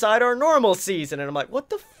alongside our normal season. And I'm like, what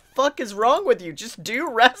the fuck is wrong with you? Just do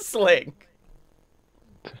wrestling.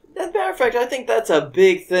 As a matter of fact, I think that's a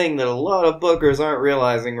big thing that a lot of bookers aren't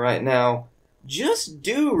realizing right now. Just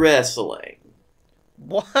do wrestling.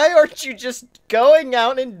 Why aren't you just going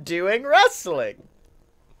out and doing wrestling?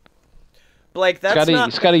 Blake, that's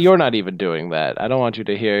not... Scotty, you're not even doing that. I don't want you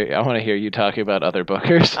to hear... I want to hear you talking about other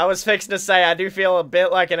bookers. I was fixing to say, I do feel a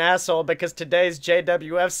bit like an asshole because today's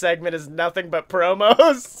JWF segment is nothing but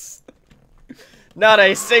promos. Not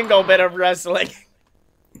a single bit of wrestling.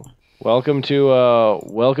 Welcome to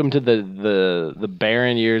the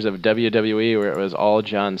barren years of WWE where it was all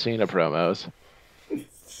John Cena promos.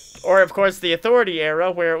 Or, of course, the Authority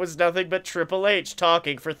era, where it was nothing but Triple H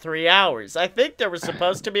talking for 3 hours. I think there was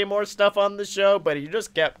supposed to be more stuff on the show, but he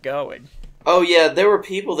just kept going. Oh, yeah, there were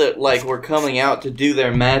people that, like, were coming out to do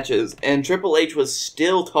their matches, and Triple H was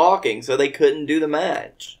still talking, so they couldn't do the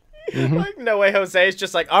match. Mm-hmm. Like, No Way Jose is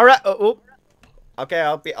just like, alright, okay,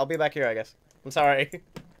 I'll be back here, I guess. I'm sorry.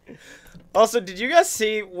 Also, did you guys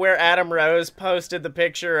see where Adam Rose posted the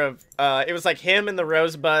picture of, it was like him and the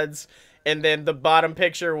Rosebuds, and then the bottom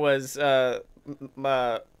picture was No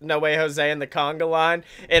Way Jose and the conga line.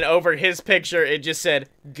 And over his picture, it just said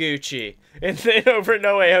Gucci. And then over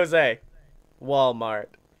No Way Jose, Walmart.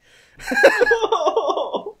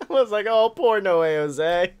 I was like, oh, poor No Way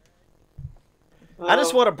Jose. I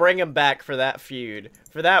just want to bring him back for that feud.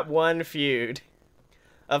 For that one feud.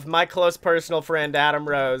 Of my close personal friend Adam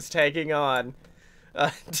Rose taking on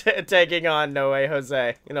No Way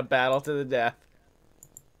Jose in a battle to the death.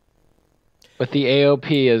 With the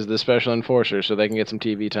AOP as the special enforcer, so they can get some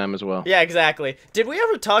TV time as well. Yeah, exactly. Did we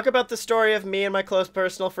ever talk about the story of me and my close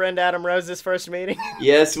personal friend Adam Rose's first meeting?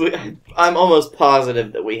 Yes, I'm almost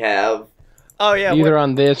positive that we have. Oh, yeah. Either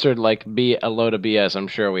on this or, like, be a load of BS, I'm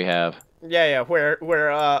sure we have. Yeah,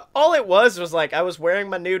 where all it was like, I was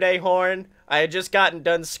wearing my New Day horn, I had just gotten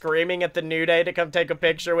done screaming at the New Day to come take a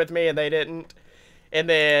picture with me, and they didn't. And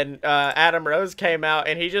then, Adam Rose came out,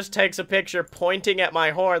 and he just takes a picture pointing at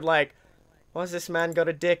my horn like, why's this man got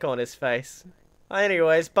a dick on his face?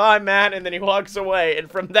 Anyways, bye, man. And then he walks away.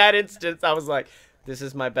 And from that instance, I was like, this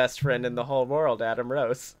is my best friend in the whole world, Adam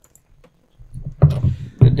Rose.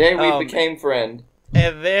 The day we became friends.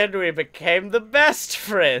 And then we became the best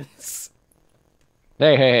friends.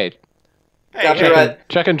 Hey. Copyright.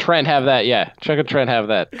 Chuck and Trent have that, yeah. Chuck and Trent have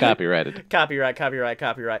that copyrighted.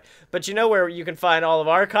 Copyright. But you know where you can find all of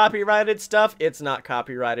our copyrighted stuff? It's not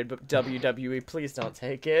copyrighted, but WWE, please don't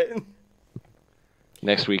take it.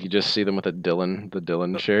 Next week, you just see them with the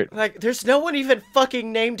Dylan shirt. Like, there's no one even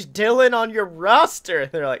fucking named Dylan on your roster.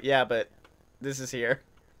 They're like, yeah, but this is here.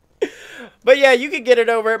 But yeah, you can get it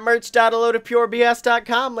over at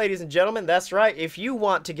merch.aloadofpurebs.com, ladies and gentlemen. That's right. If you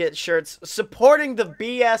want to get shirts supporting the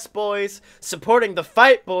BS boys, supporting the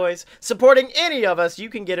Fight Boys, supporting any of us, you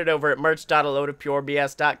can get it over at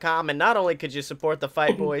merch.aloadofpurebs.com. And not only could you support the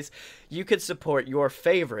Fight Boys, you could support your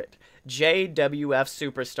favorite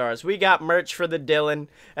JWF superstars. We got merch for the Dylan,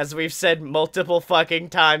 as we've said multiple fucking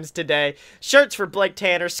times today. Shirts for Blake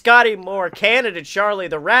Tanner, Scotty Moore, Canada Charlie,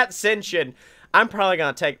 the Rat Ascension. I'm probably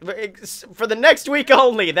gonna take, for the next week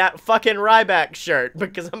only, that fucking Ryback shirt,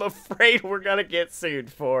 because I'm afraid we're gonna get sued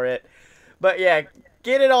for it. But yeah,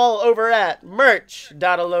 get it all over at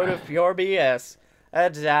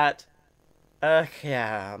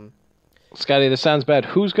merch.aloadofpurebs.com. Scotty, this sounds bad.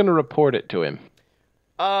 Who's gonna report it to him?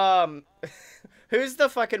 Who's the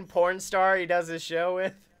fucking porn star he does his show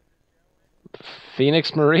with?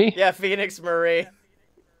 Phoenix Marie? Yeah, Phoenix Marie.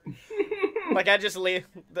 Like, I just leave,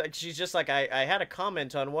 like, she's just like, I had a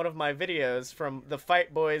comment on one of my videos from the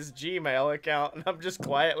Fight Boys Gmail account, and I'm just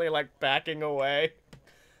quietly, like, backing away.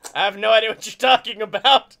 I have no idea what you're talking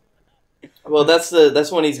about. Well, that's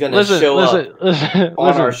when he's gonna show up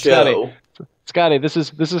on our show. Scotty, this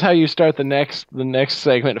is how you start the next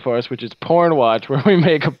segment for us, which is Porn Watch, where we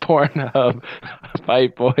make a Pornhub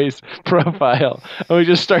Fight Boys profile, and we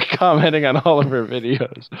just start commenting on all of her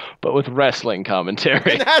videos, but with wrestling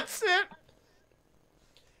commentary. And that's it.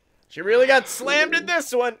 She really got slammed in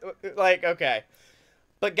this one. Like, okay.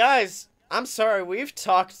 But guys, I'm sorry, we've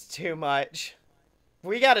talked too much.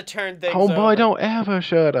 We gotta turn things over. Homeboy, don't ever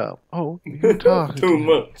shut up. Oh, you talk too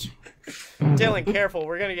much. Dylan, careful,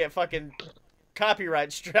 we're gonna get fucking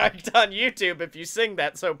copyright striked on YouTube if you sing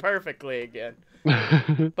that so perfectly again.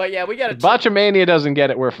 But yeah, we gotta... Botchamania doesn't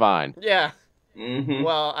get it, we're fine. Yeah. Mm-hmm.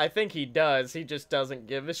 Well, I think he does. He just doesn't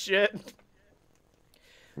give a shit.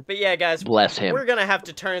 But yeah, guys, bless him. We're gonna have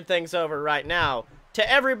to turn things over right now to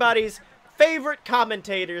everybody's favorite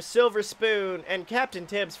commentators, Silver Spoon and Captain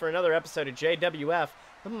Tibbs, for another episode of JWF,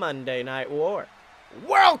 the Monday Night War.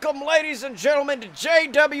 Welcome, ladies and gentlemen, to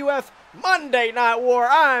JWF Monday Night War.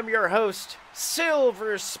 I'm your host,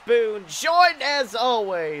 Silver Spoon, joined as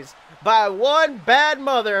always by one bad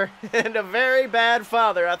mother and a very bad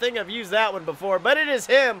father. I think I've used that one before, but it is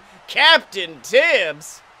him, Captain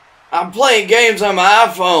Tibbs. I'm playing games on my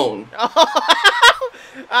iPhone.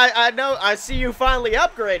 I know. I see you finally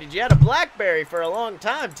upgraded. You had a BlackBerry for a long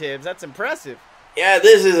time, Tibbs. That's impressive. Yeah,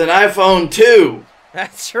 this is an iPhone 2.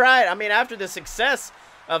 That's right. I mean, after the success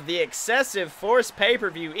of the Excessive Force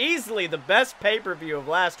pay-per-view, easily the best pay-per-view of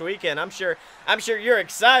last weekend, I'm sure you're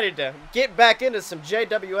excited to get back into some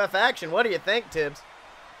JWF action. What do you think, Tibbs?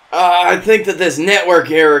 I think that this network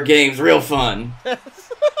era game's real fun.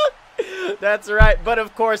 That's right. But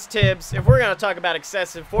of course, Tibbs, if we're going to talk about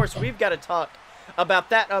Excessive Force, we've got to talk about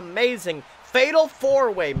that amazing fatal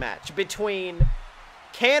four-way match between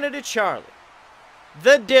Canada Charlie,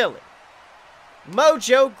 the Dylan,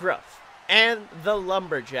 Mojo Gruff, and the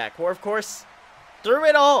Lumberjack, where, of course, through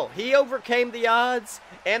it all, he overcame the odds,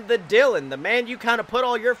 and the Dylan, the man you kind of put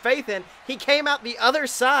all your faith in, he came out the other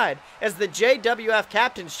side as the JWF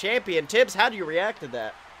Captain's Champion. Tibbs, how do you react to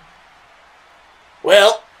that?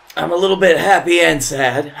 Well, I'm a little bit happy and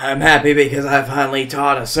sad. I'm happy because I finally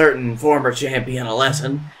taught a certain former champion a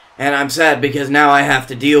lesson, and I'm sad because now I have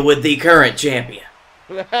to deal with the current champion.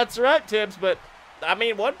 That's right, Tibbs, but I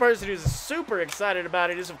mean, one person who's super excited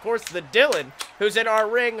about it is, of course, the Dylan, who's in our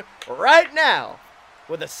ring right now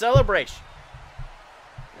with a celebration.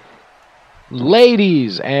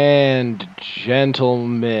 Ladies and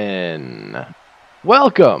gentlemen,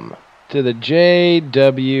 welcome to the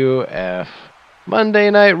JWF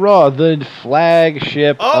Monday Night Raw, the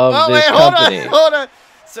flagship of this company. Hold on.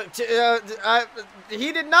 So,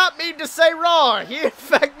 he did not mean to say Raw. He, in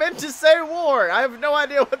fact, meant to say War. I have no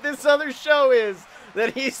idea what this other show is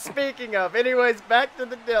that he's speaking of. Anyways, back to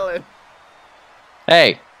the Dylan.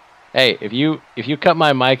 Hey, if you cut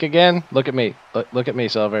my mic again, look at me. Look at me,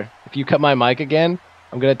 Silver. If you cut my mic again,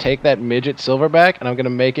 I'm going to take that midget Silverback and I'm going to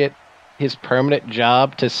make it his permanent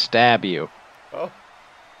job to stab you. Oh,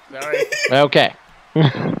 sorry. Okay.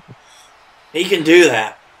 He can do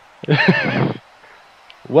that.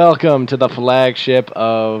 Welcome to the flagship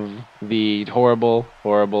of the horrible,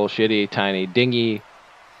 shitty, tiny, dingy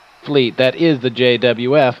fleet that is the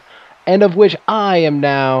JWF, and of which I am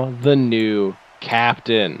now the new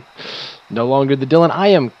captain. No longer the Dylan, I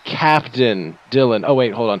am Captain Dylan. Oh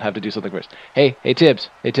wait, hold on, have to do something first. Hey Tibbs.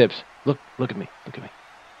 Look at me.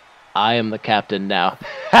 I am the captain now.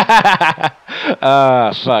 Fuck.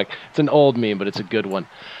 It's an old meme, but it's a good one.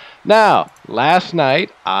 Now, last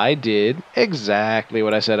night, I did exactly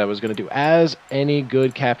what I said I was going to do, as any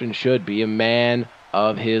good captain should be, a man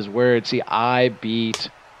of his word. See, I beat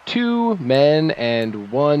 2 men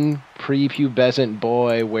and 1 prepubescent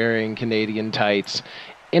boy wearing Canadian tights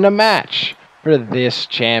in a match for this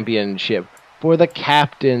championship, for the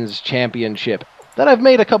Captain's Championship, that I've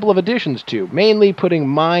made a couple of additions to, mainly putting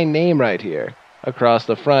my name right here across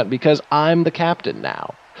the front, because I'm the captain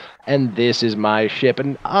now. And this is my ship,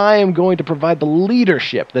 and I am going to provide the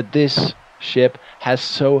leadership that this ship has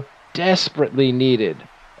so desperately needed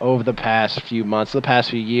over the past few months, the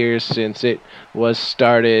past few years, since it was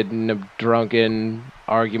started in a drunken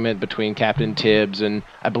argument between Captain Tibbs and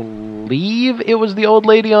I believe it was the old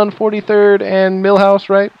lady on 43rd and Millhouse,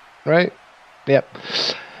 right? Right? Yep.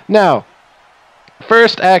 Now,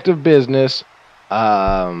 first act of business,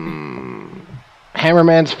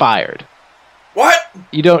 Hammerman's fired. What?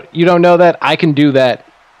 You don't know that? I can do that.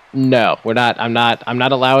 No, we're not. I'm not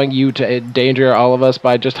allowing you to endanger all of us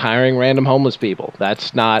by just hiring random homeless people.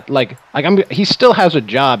 That's not he still has a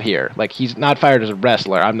job here. Like, he's not fired as a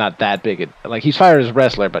wrestler. I'm not that big he's fired as a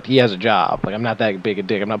wrestler, but he has a job. Like, I'm not that big a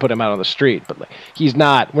dick. I'm not putting him out on the street, but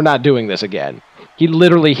we're not doing this again. He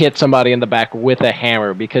literally hit somebody in the back with a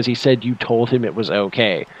hammer because he said you told him it was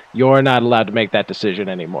okay. You're not allowed to make that decision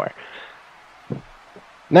anymore.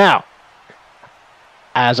 Now,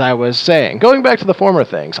 as I was saying, going back to the former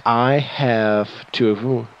things, I have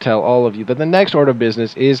to tell all of you that the next order of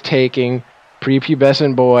business is taking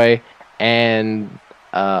prepubescent boy and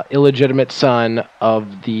illegitimate son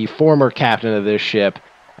of the former captain of this ship,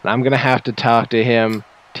 and I'm going to have to talk to him,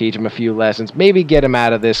 teach him a few lessons, maybe get him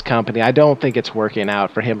out of this company. I don't think it's working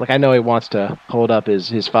out for him. Like, I know he wants to hold up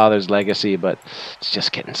his father's legacy, but it's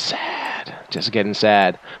just getting sad.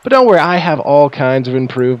 But don't worry, I have all kinds of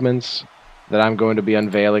improvements that I'm going to be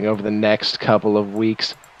unveiling over the next couple of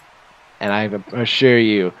weeks, and I assure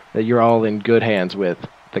you that you're all in good hands with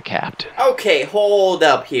the captain. Okay, hold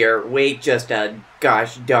up here. Wait just a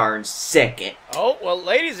gosh darn second. Oh, well,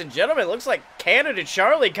 ladies and gentlemen, it looks like Canada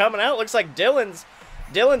Charlie coming out. Looks like Dylan's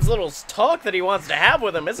little talk that he wants to have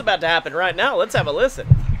with him is about to happen right now. Let's have a listen.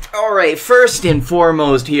 Alright, first and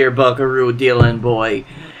foremost here, Buckaroo Dylan boy.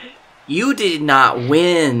 You did not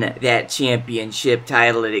win that championship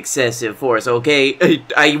title at Excessive Force, okay?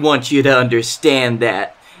 I want you to understand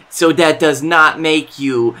that. So that does not make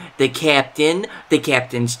you the captain, the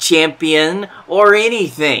captain's champion, or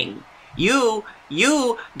anything. You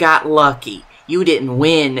got lucky. You didn't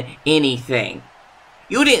win anything.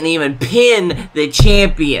 You didn't even pin the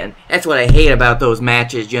champion. That's what I hate about those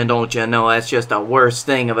matches, don't you know? That's just the worst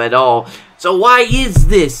thing of it all. So why is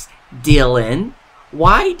this, Dylan?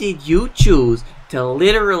 Why did you choose to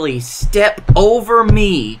literally step over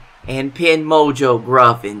me and pin Mojo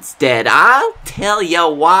Gruff instead? I'll tell you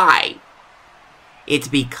why. It's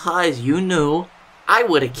because you knew I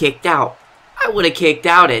would have kicked out. I would have kicked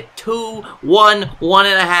out at 2, 1,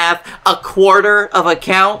 1.5, a quarter of a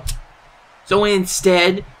count. So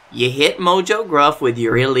instead, you hit Mojo Gruff with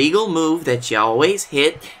your illegal move that you always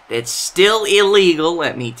hit. That's still illegal,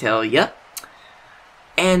 let me tell you.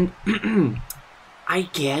 And I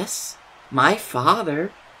guess my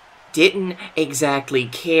father didn't exactly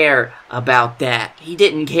care about that. He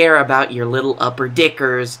didn't care about your little upper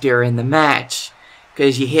dickers during the match.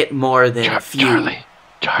 Because you hit more than a few.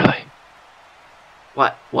 Charlie.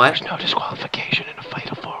 What? There's no disqualification in a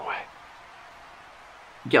fatal 4-way.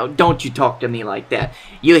 Yo, don't you talk to me like that.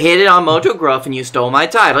 You hit it on Mojo Gruff and you stole my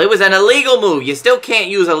title. It was an illegal move. You still can't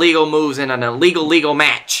use illegal moves in an illegal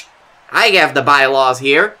match. I have the bylaws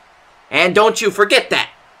here. And don't you forget that.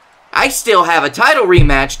 I still have a title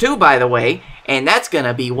rematch too, by the way. And that's going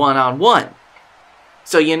to be 1-on-1.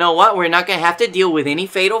 So you know what? We're not going to have to deal with any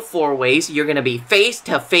fatal 4-ways. You're going to be face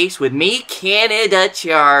to face with me, Canada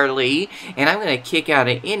Charlie. And I'm going to kick out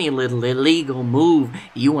of any little illegal move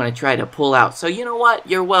you want to try to pull out. So you know what?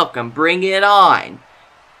 You're welcome. Bring it on.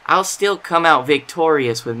 I'll still come out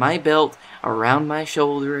victorious with my belt around my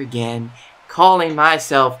shoulder again, calling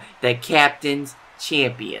myself the captain's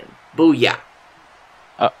champion. Booyah.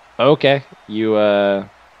 Okay. You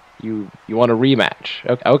want a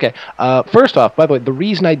rematch? Okay. First off, by the way, the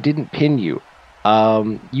reason I didn't pin you,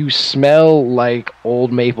 you smell like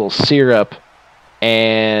old maple syrup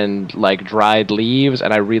and like dried leaves,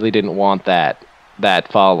 and I really didn't want that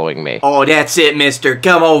following me. Oh, that's it, mister.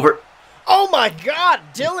 Come over. Oh my God,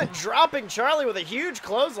 Dylan dropping Charlie with a huge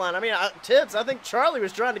clothesline. I mean, Tibbs, I think Charlie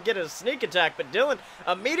was trying to get a sneak attack, but Dylan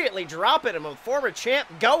immediately dropping him, a former champ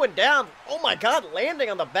going down. Oh my God,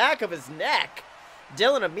 landing on the back of his neck.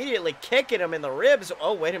 Dylan immediately kicking him in the ribs.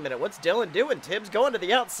 Oh, wait a minute. What's Dylan doing? Tibbs going to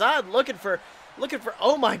the outside, looking for,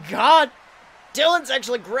 oh my God. Dylan's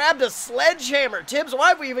actually grabbed a sledgehammer. Tibbs, why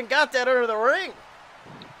have we even got that under the ring?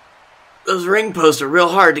 Those ring posts are real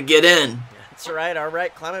hard to get in. That's right, all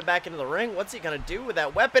right. Climbing back into the ring. What's he going to do with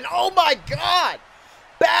that weapon? Oh my God.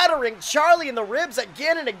 Battering Charlie in the ribs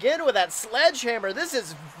again and again with that sledgehammer. This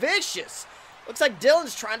is vicious. Looks like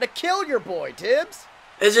Dylan's trying to kill your boy, Tibbs.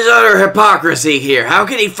 This is utter hypocrisy here. How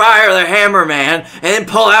can he fire the hammer man and then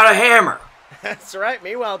pull out a hammer? That's right.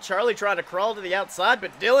 Meanwhile, Charlie trying to crawl to the outside,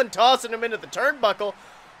 but Dylan tossing him into the turnbuckle.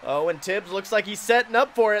 Oh, and Tibbs looks like he's setting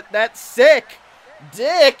up for it. That sick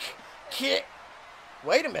dick kick.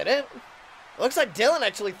 Wait a minute. Looks like Dylan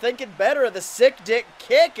actually thinking better of the sick dick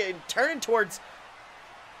kick and turning towards...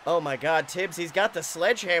 Oh my God, Tibbs, he's got the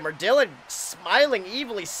sledgehammer. Dylan smiling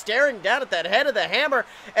evilly, staring down at that head of the hammer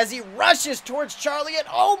as he rushes towards Charlie, and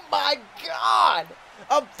oh my God,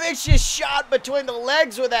 a vicious shot between the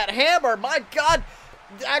legs with that hammer. My God,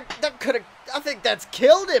 that could have, I think that's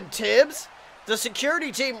killed him, Tibbs. The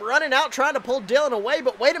security team running out trying to pull Dylan away,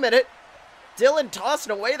 but wait a minute. Dylan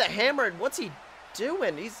tossing away the hammer, and what's he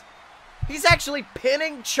doing? He's actually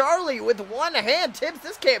pinning Charlie with one hand. Tibbs,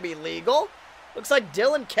 this can't be legal. Looks like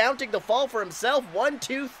Dylan counting the fall for himself. 1,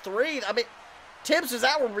 2, 3. I mean, Tibbs, is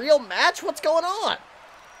that a real match? What's going on?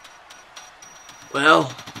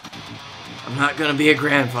 Well, I'm not going to be a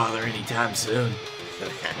grandfather anytime soon.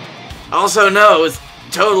 Also, no, it was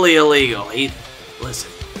totally illegal.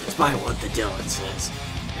 Listen, despite what the Dylan says,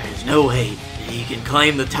 there's no way that he can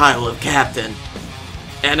claim the title of captain.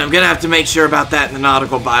 And I'm going to have to make sure about that in the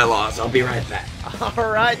nautical bylaws. I'll be right back. All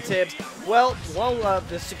right, Tibbs. Well,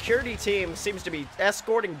 the security team seems to be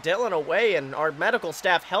escorting Dylan away and our medical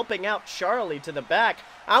staff helping out Charlie to the back.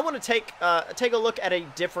 I want to take a look at a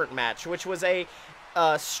different match, which was a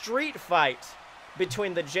street fight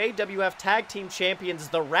between the JWF Tag Team Champions,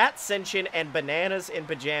 the Rat Ascension, and Bananas in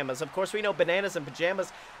Pajamas. Of course, we know Bananas in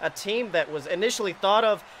Pajamas, a team that was initially thought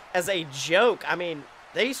of as a joke. I mean,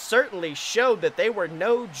 they certainly showed that they were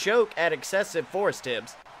no joke at excessive force,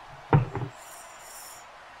 Tibbs.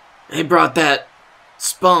 They brought that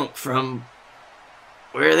spunk from...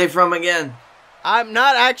 Where are they from again? I'm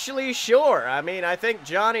not actually sure. I mean, I think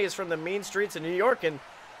Johnny is from the mean streets of New York, and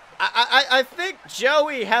I think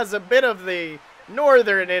Joey has a bit of the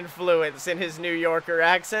northern influence in his New Yorker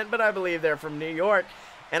accent, but I believe they're from New York.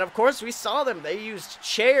 And of course, we saw them. They used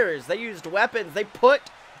chairs. They used weapons. They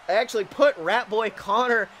actually put Rat Boy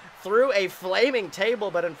Connor through a flaming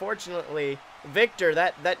table, but unfortunately, Victor,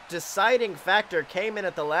 that deciding factor came in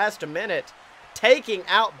at the last minute, taking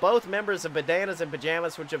out both members of Bananas in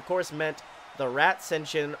Pajamas, which of course meant the Rat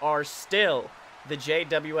Ascension are still the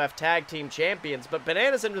JWF Tag Team Champions. But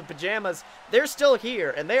Bananas in Pajamas, they're still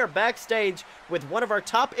here, and they are backstage with one of our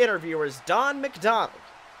top interviewers, Don McDonald.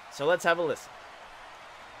 So let's have a listen.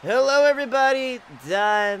 Hello everybody,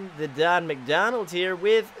 the Don McDonald here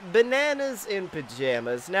with Bananas in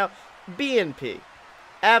Pajamas. Now, BNP,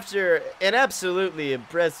 after an absolutely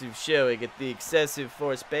impressive showing at the Excessive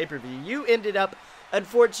Force pay-per-view, you ended up,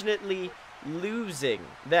 unfortunately, losing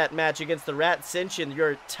that match against the Rat Ascension,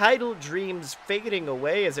 your title dreams fading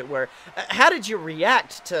away, as it were. How did you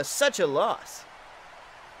react to such a loss?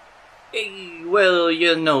 Hey, well,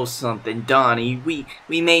 you know something, Donnie. We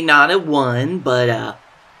may not have won, but,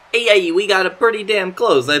 hey, we got it pretty damn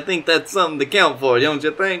close. I think that's something to count for, don't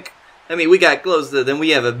you think? I mean, we got closer than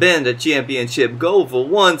we ever been to championship goal for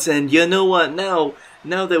once, and you know what? Now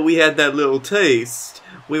that we had that little taste,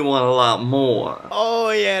 we want a lot more. Oh,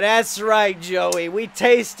 yeah, that's right, Joey. We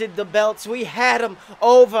tasted the belts. We had them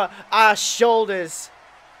over our shoulders,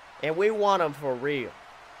 and we want them for real.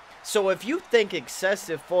 So if you think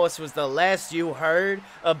Excessive Force was the last you heard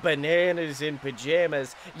of Bananas in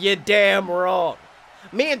Pajamas, you're damn wrong.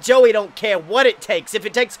 Me and Joey don't care what it takes. If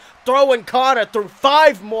it takes throwing Connor through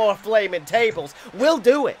 5 more flaming tables, we'll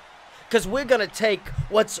do it. Because we're going to take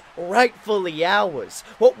what's rightfully ours,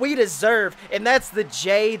 what we deserve, and that's the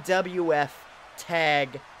JWF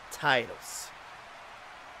Tag Titles.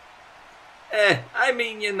 I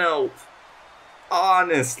mean, you know,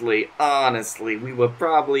 honestly, we were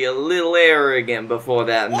probably a little arrogant before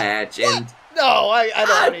that match, and... No, I don't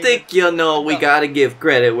I think, you know, we gotta give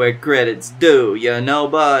credit where credit's due, you know,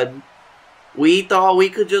 bud. We thought we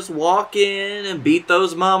could just walk in and beat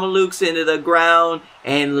those Mamalukes into the ground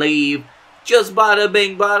and leave just bada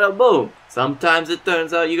bing bada boom. Sometimes it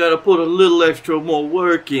turns out you gotta put a little extra more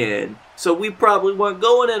work in. So we probably weren't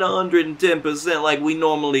going at 110% like we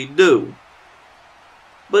normally do.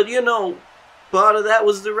 But, you know, part of that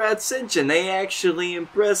was the Rat Ascension. They actually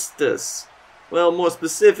impressed us. Well, more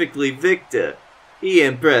specifically, Victor. He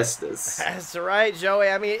impressed us. That's right, Joey.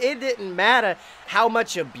 I mean, it didn't matter how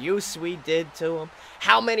much abuse we did to him,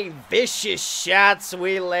 how many vicious shots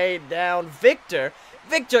we laid down. Victor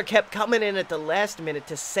kept coming in at the last minute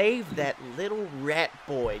to save that little rat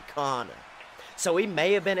boy, Connor. So we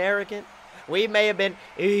may have been arrogant, we may have been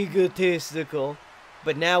egotistical,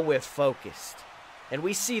 but now we're focused. And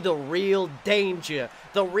we see the real danger,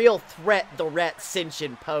 the real threat the Rat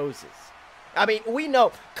Ascension poses. I mean, we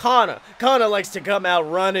know Connor likes to come out,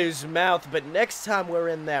 run his mouth, but next time we're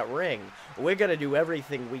in that ring, we're going to do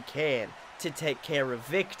everything we can to take care of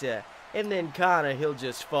Victor, and then Connor, he'll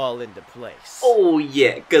just fall into place. Oh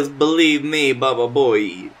yeah, 'cause believe me, Baba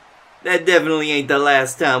Boy, that definitely ain't the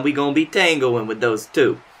last time we gonna be tangling with those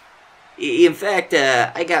two. In fact,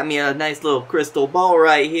 I got me a nice little crystal ball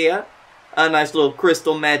right here. A nice little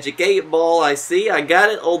crystal magic 8 ball, I see. I got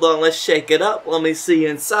it. Hold on, let's shake it up. Let me see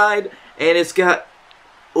inside. And it's got,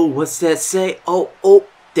 oh, what's that say? Oh,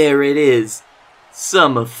 there it is.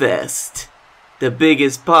 Summerfest. The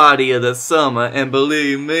biggest party of the summer, and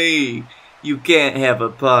believe me, you can't have a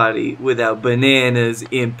party without Bananas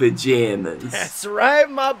in Pajamas. That's right,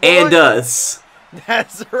 my boy. And us.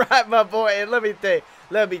 That's right, my boy. And let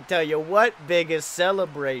me tell you, what biggest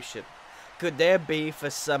celebration could there be for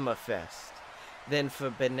Summerfest than for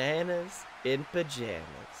Bananas in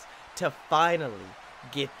Pajamas to finally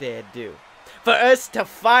get their due? For us to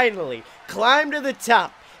finally climb to the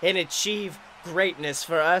top and achieve greatness.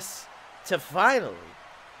 For us to finally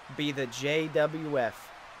be the JWF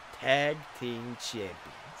Tag Team Champions.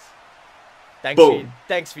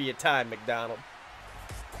 Thanks for your time, McDonald.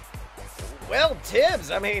 Well,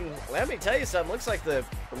 Tibbs, I mean, let me tell you something. Looks like the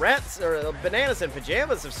Bananas in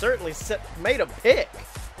Pajamas have certainly made a pick.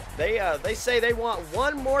 They say they want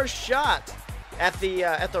one more shot at the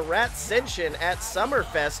Rat Ascension at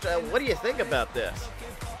Summerfest. What do you think about this?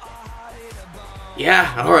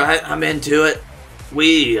 Yeah, alright, I'm into it.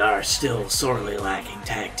 We are still sorely lacking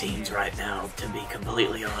tag teams right now, to be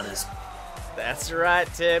completely honest. That's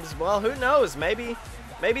right, Tibbs. Well, who knows? Maybe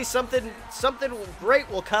something great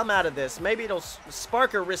will come out of this. Maybe it'll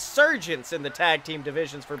spark a resurgence in the tag team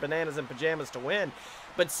divisions for Bananas and Pajamas to win.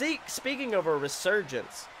 But speaking of a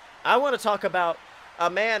resurgence, I want to talk about a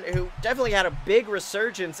man who definitely had a big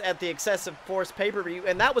resurgence at the Excessive Force pay-per-view,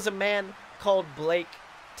 and that was a man called Blake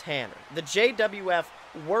Tanner, the JWF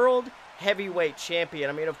World Heavyweight Champion.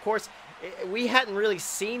 I mean, of course, we hadn't really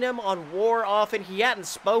seen him on War often. He hadn't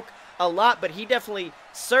spoke a lot, but he definitely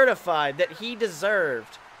certified that he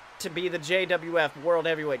deserved to be the JWF World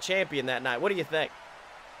Heavyweight Champion that night. What do you think?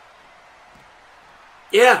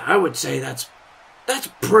 Yeah, I would say that's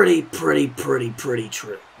pretty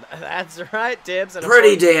true. That's right, Tibbs. And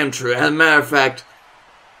pretty damn true. As a matter of fact,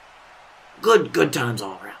 good times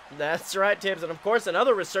all around. That's right, Tibbs. And of course,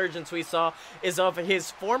 another resurgence we saw is of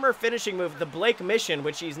his former finishing move, the Blake Mission,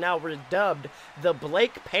 which he's now redubbed the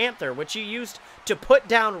Blake Panther, which he used to put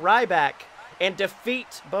down Ryback and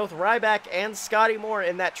defeat both Ryback and Scotty Moore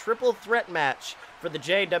in that triple threat match for the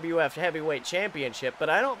JWF Heavyweight Championship. But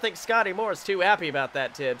I don't think Scotty Moore is too happy about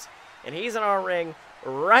that, Tibbs. And he's in our ring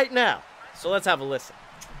right now. So let's have a listen.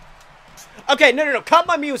 Okay, no. Cut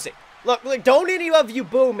my music. Look, don't any of you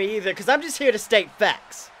boo me either, because I'm just here to state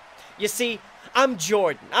facts. You see, I'm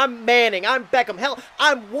Jordan, I'm Manning, I'm Beckham, hell,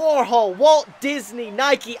 I'm Warhol, Walt Disney,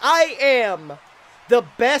 Nike. I am the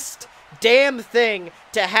best damn thing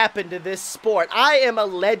to happen to this sport. I am a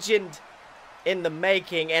legend in the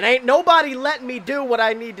making, and ain't nobody letting me do what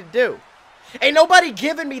I need to do. Ain't nobody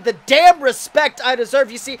giving me the damn respect I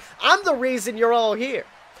deserve. You see, I'm the reason you're all here.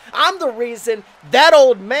 I'm the reason that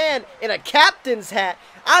old man in a captain's hat,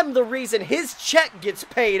 I'm the reason his check gets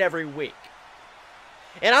paid every week.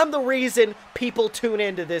 And I'm the reason people tune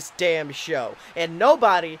into this damn show. And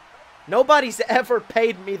nobody's ever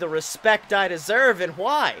paid me the respect I deserve, and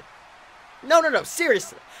why? No,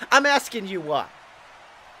 seriously. I'm asking you why.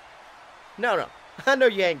 No, I know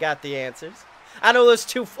you ain't got the answers. I know those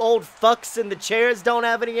two old fucks in the chairs don't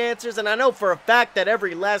have any answers, and I know for a fact that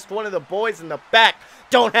every last one of the boys in the back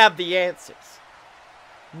don't have the answers.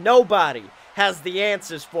 Nobody has the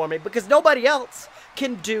answers for me, because nobody else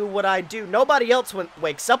can do what I do. Nobody else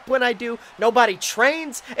wakes up when I do. Nobody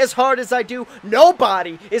trains as hard as I do.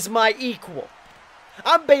 Nobody is my equal.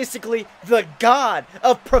 I'm basically the god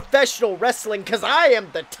of professional wrestling, because I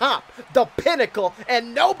am the top, the pinnacle,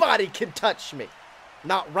 and nobody can touch me.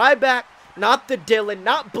 Not Ryback, not the Dylan,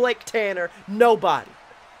 not Blake Tanner, nobody.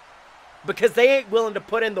 Because they ain't willing to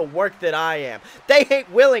put in the work that I am. They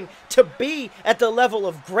ain't willing to be at the level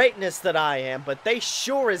of greatness that I am, but they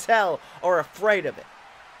sure as hell are afraid of it.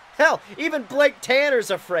 Hell, even Blake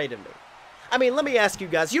Tanner's afraid of me. I mean, let me ask you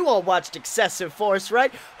guys, you all watched Excessive Force,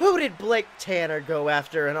 right? Who did Blake Tanner go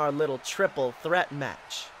after in our little triple threat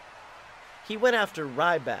match? He went after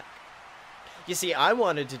Ryback. You see, I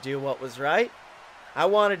wanted to do what was right. I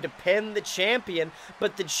wanted to pin the champion,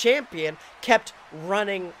 but the champion kept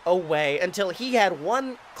running away until he had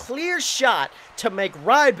one clear shot to make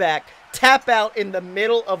Ryback tap out in the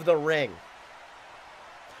middle of the ring.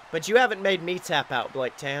 But you haven't made me tap out,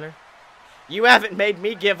 Blake Tanner. You haven't made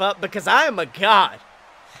me give up, because I am a god.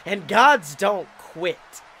 And gods don't quit.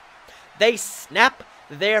 They snap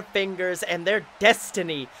their fingers and their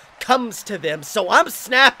destiny comes to them. So I'm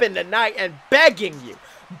snapping tonight and begging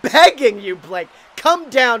you, Blake, come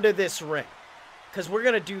down to this ring. Because we're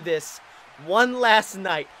going to do this one last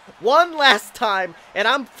night, one last time, and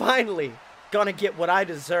I'm finally going to get what I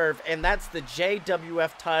deserve, and that's the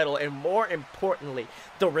JWF title, and more importantly,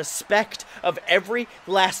 the respect of every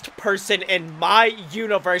last person in my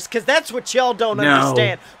universe, because that's what y'all don't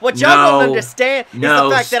understand. What y'all don't understand is the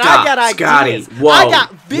fact that I got ideas. Scotty, whoa, I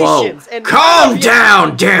got visions. Whoa. And calm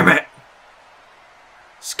down, damn it!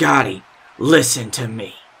 Scotty, listen to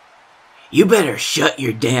me. You better shut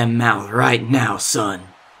your damn mouth right now, son.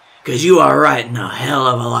 Because you are writing a hell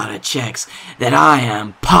of a lot of checks that I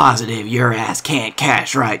am positive your ass can't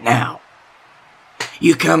cash right now.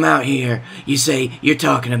 You come out here, you say you're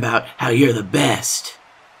talking about how you're the best.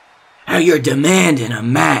 How you're demanding a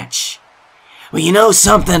match. Well, you know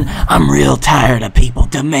something? I'm real tired of people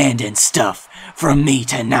demanding stuff from me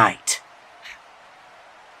tonight.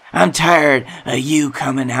 I'm tired of you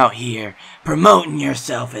coming out here promoting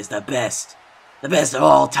yourself as the best of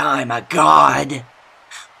all time, a god.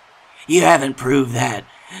 You haven't proved that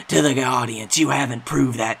to the audience. You haven't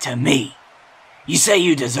proved that to me. You say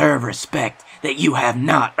you deserve respect that you have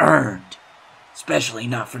not earned. Especially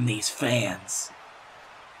not from these fans.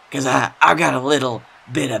 Because I got a little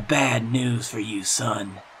bit of bad news for you,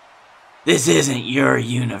 son. This isn't your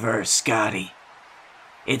universe, Scotty.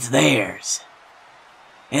 It's theirs.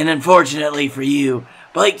 And unfortunately for you,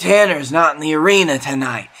 Blake Tanner's not in the arena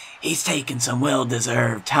tonight. He's taking some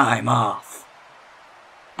well-deserved time off.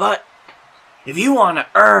 But if you want to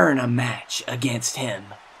earn a match against him,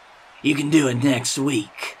 you can do it next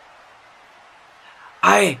week.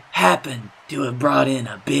 I happen to have brought in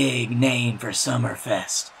a big name for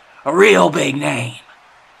Summerfest. A real big name.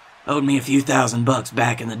 Owed me a few $1,000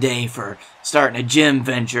 back in the day for starting a gym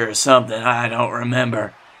venture or something, I don't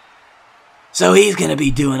remember. So he's gonna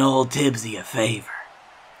be doing old Tibbsy a favor.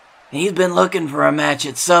 And he's been looking for a match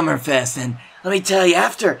at Summerfest, and let me tell you,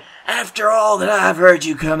 after all that I've heard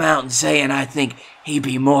you come out and say, and I think he'd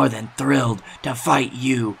be more than thrilled to fight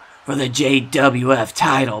you for the JWF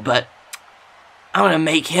title, but I'm gonna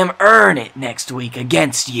make him earn it next week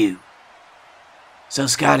against you. So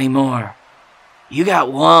Scotty Moore, you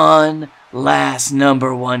got one last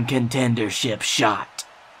 #1 contendership shot.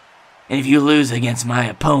 And if you lose against my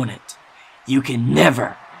opponent, you can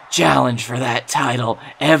never challenge for that title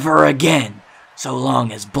ever again, so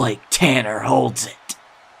long as Blake Tanner holds it.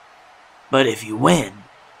 But if you win,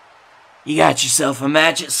 you got yourself a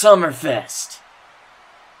match at Summerfest.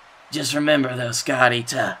 Just remember though, Scotty,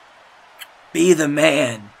 to be the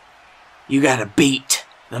man, you gotta beat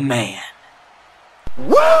the man.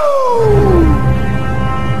 Woo!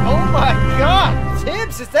 Oh my God,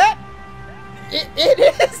 Tibbs, is that? It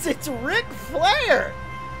is. It's Ric Flair.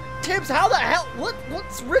 Tibbs, how the hell?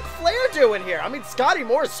 What's Ric Flair doing here? I mean, Scotty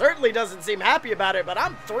Moore certainly doesn't seem happy about it, but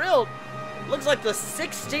I'm thrilled. Looks like the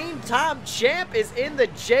 16-time champ is in the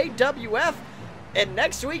JWF, and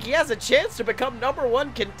next week he has a chance to become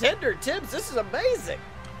 #1 contender. Tibbs, this is amazing.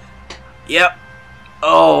 Yep.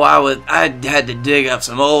 Oh, I had to dig up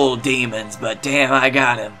some old demons, but damn, I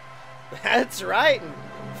got him. That's right. And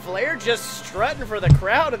Flair just strutting for the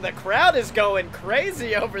crowd, and the crowd is going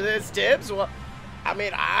crazy over this, Tibbs. Well, I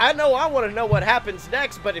mean, I know I want to know what happens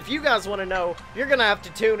next, but if you guys want to know, you're going to have to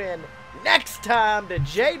tune in next time to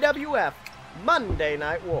JWF Monday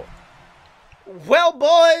Night War. Well,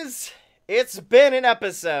 boys, it's been an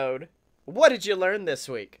episode. What did you learn this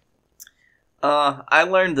week? I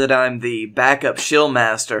learned that I'm the backup shill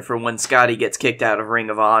master for when Scotty gets kicked out of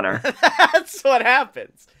Ring of Honor. That's what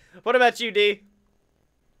happens. What about you, D?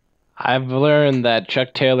 I've learned that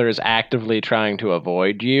Chuck Taylor is actively trying to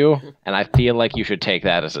avoid you, and I feel like you should take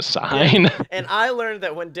that as a sign. And I learned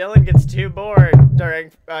that when Dylan gets too bored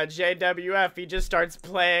during JWF, he just starts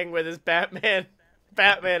playing with his Batman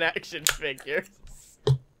action figures.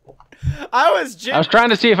 I was trying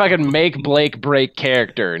to see if I could make Blake break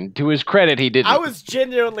character, and to his credit, he didn't. I was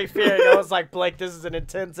genuinely fearing. I was like, Blake, this is an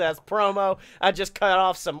intense-ass promo. I just cut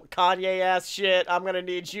off some Kanye-ass shit. I'm going to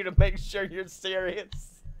need you to make sure you're serious.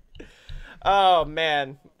 Oh,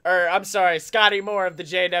 man. I'm sorry, Scotty Moore of the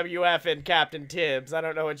JWF and Captain Tibbs. I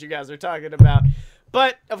don't know what you guys are talking about.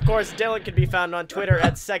 But, of course, Dylan can be found on Twitter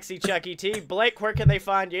at SexyChuckyT. Blake, where can they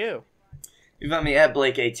find you? You can find me at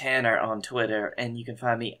Blake A. Tanner on Twitter, and you can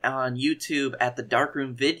find me on YouTube at the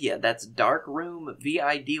Darkroom Vidya. That's Darkroom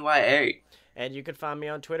Vidya. And you can find me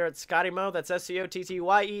on Twitter at ScottyMo. That's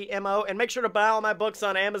ScottyYemo. And make sure to buy all my books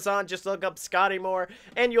on Amazon. Just look up Scotty Moore,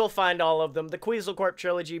 and you'll find all of them. The Queasel Corp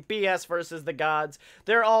trilogy, BS versus the Gods.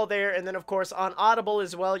 They're all there. And then, of course, on Audible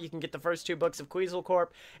as well, you can get the first 2 books of Queasel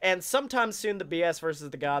Corp. And sometime soon, the BS versus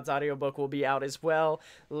the Gods audiobook will be out as well,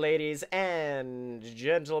 ladies and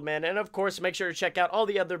gentlemen. And, of course, make sure to check out all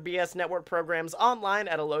the other BS Network programs online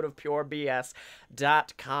at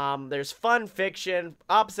aloadofpurebs.com. There's fun fiction,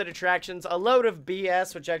 opposite attractions, a load of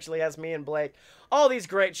BS, which actually has me and Blake, all these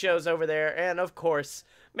great shows over there. And of course,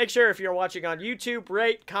 make sure if you're watching on YouTube,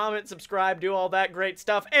 rate, comment, subscribe, do all that great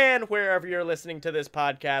stuff, and wherever you're listening to this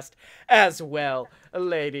podcast as well,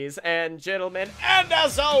 ladies and gentlemen. And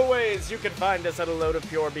as always, you can find us at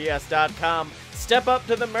aloadofpurebs.com. Step up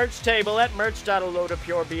to the merch table at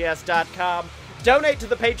merch.aloadofpurebs.com. Donate to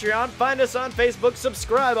the Patreon, find us on Facebook,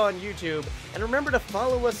 subscribe on YouTube, and remember to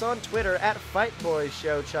follow us on Twitter at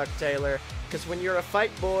FightBoyShow, Chuck Taylor. Because when you're a fight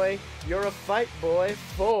boy, you're a fight boy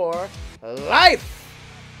for life!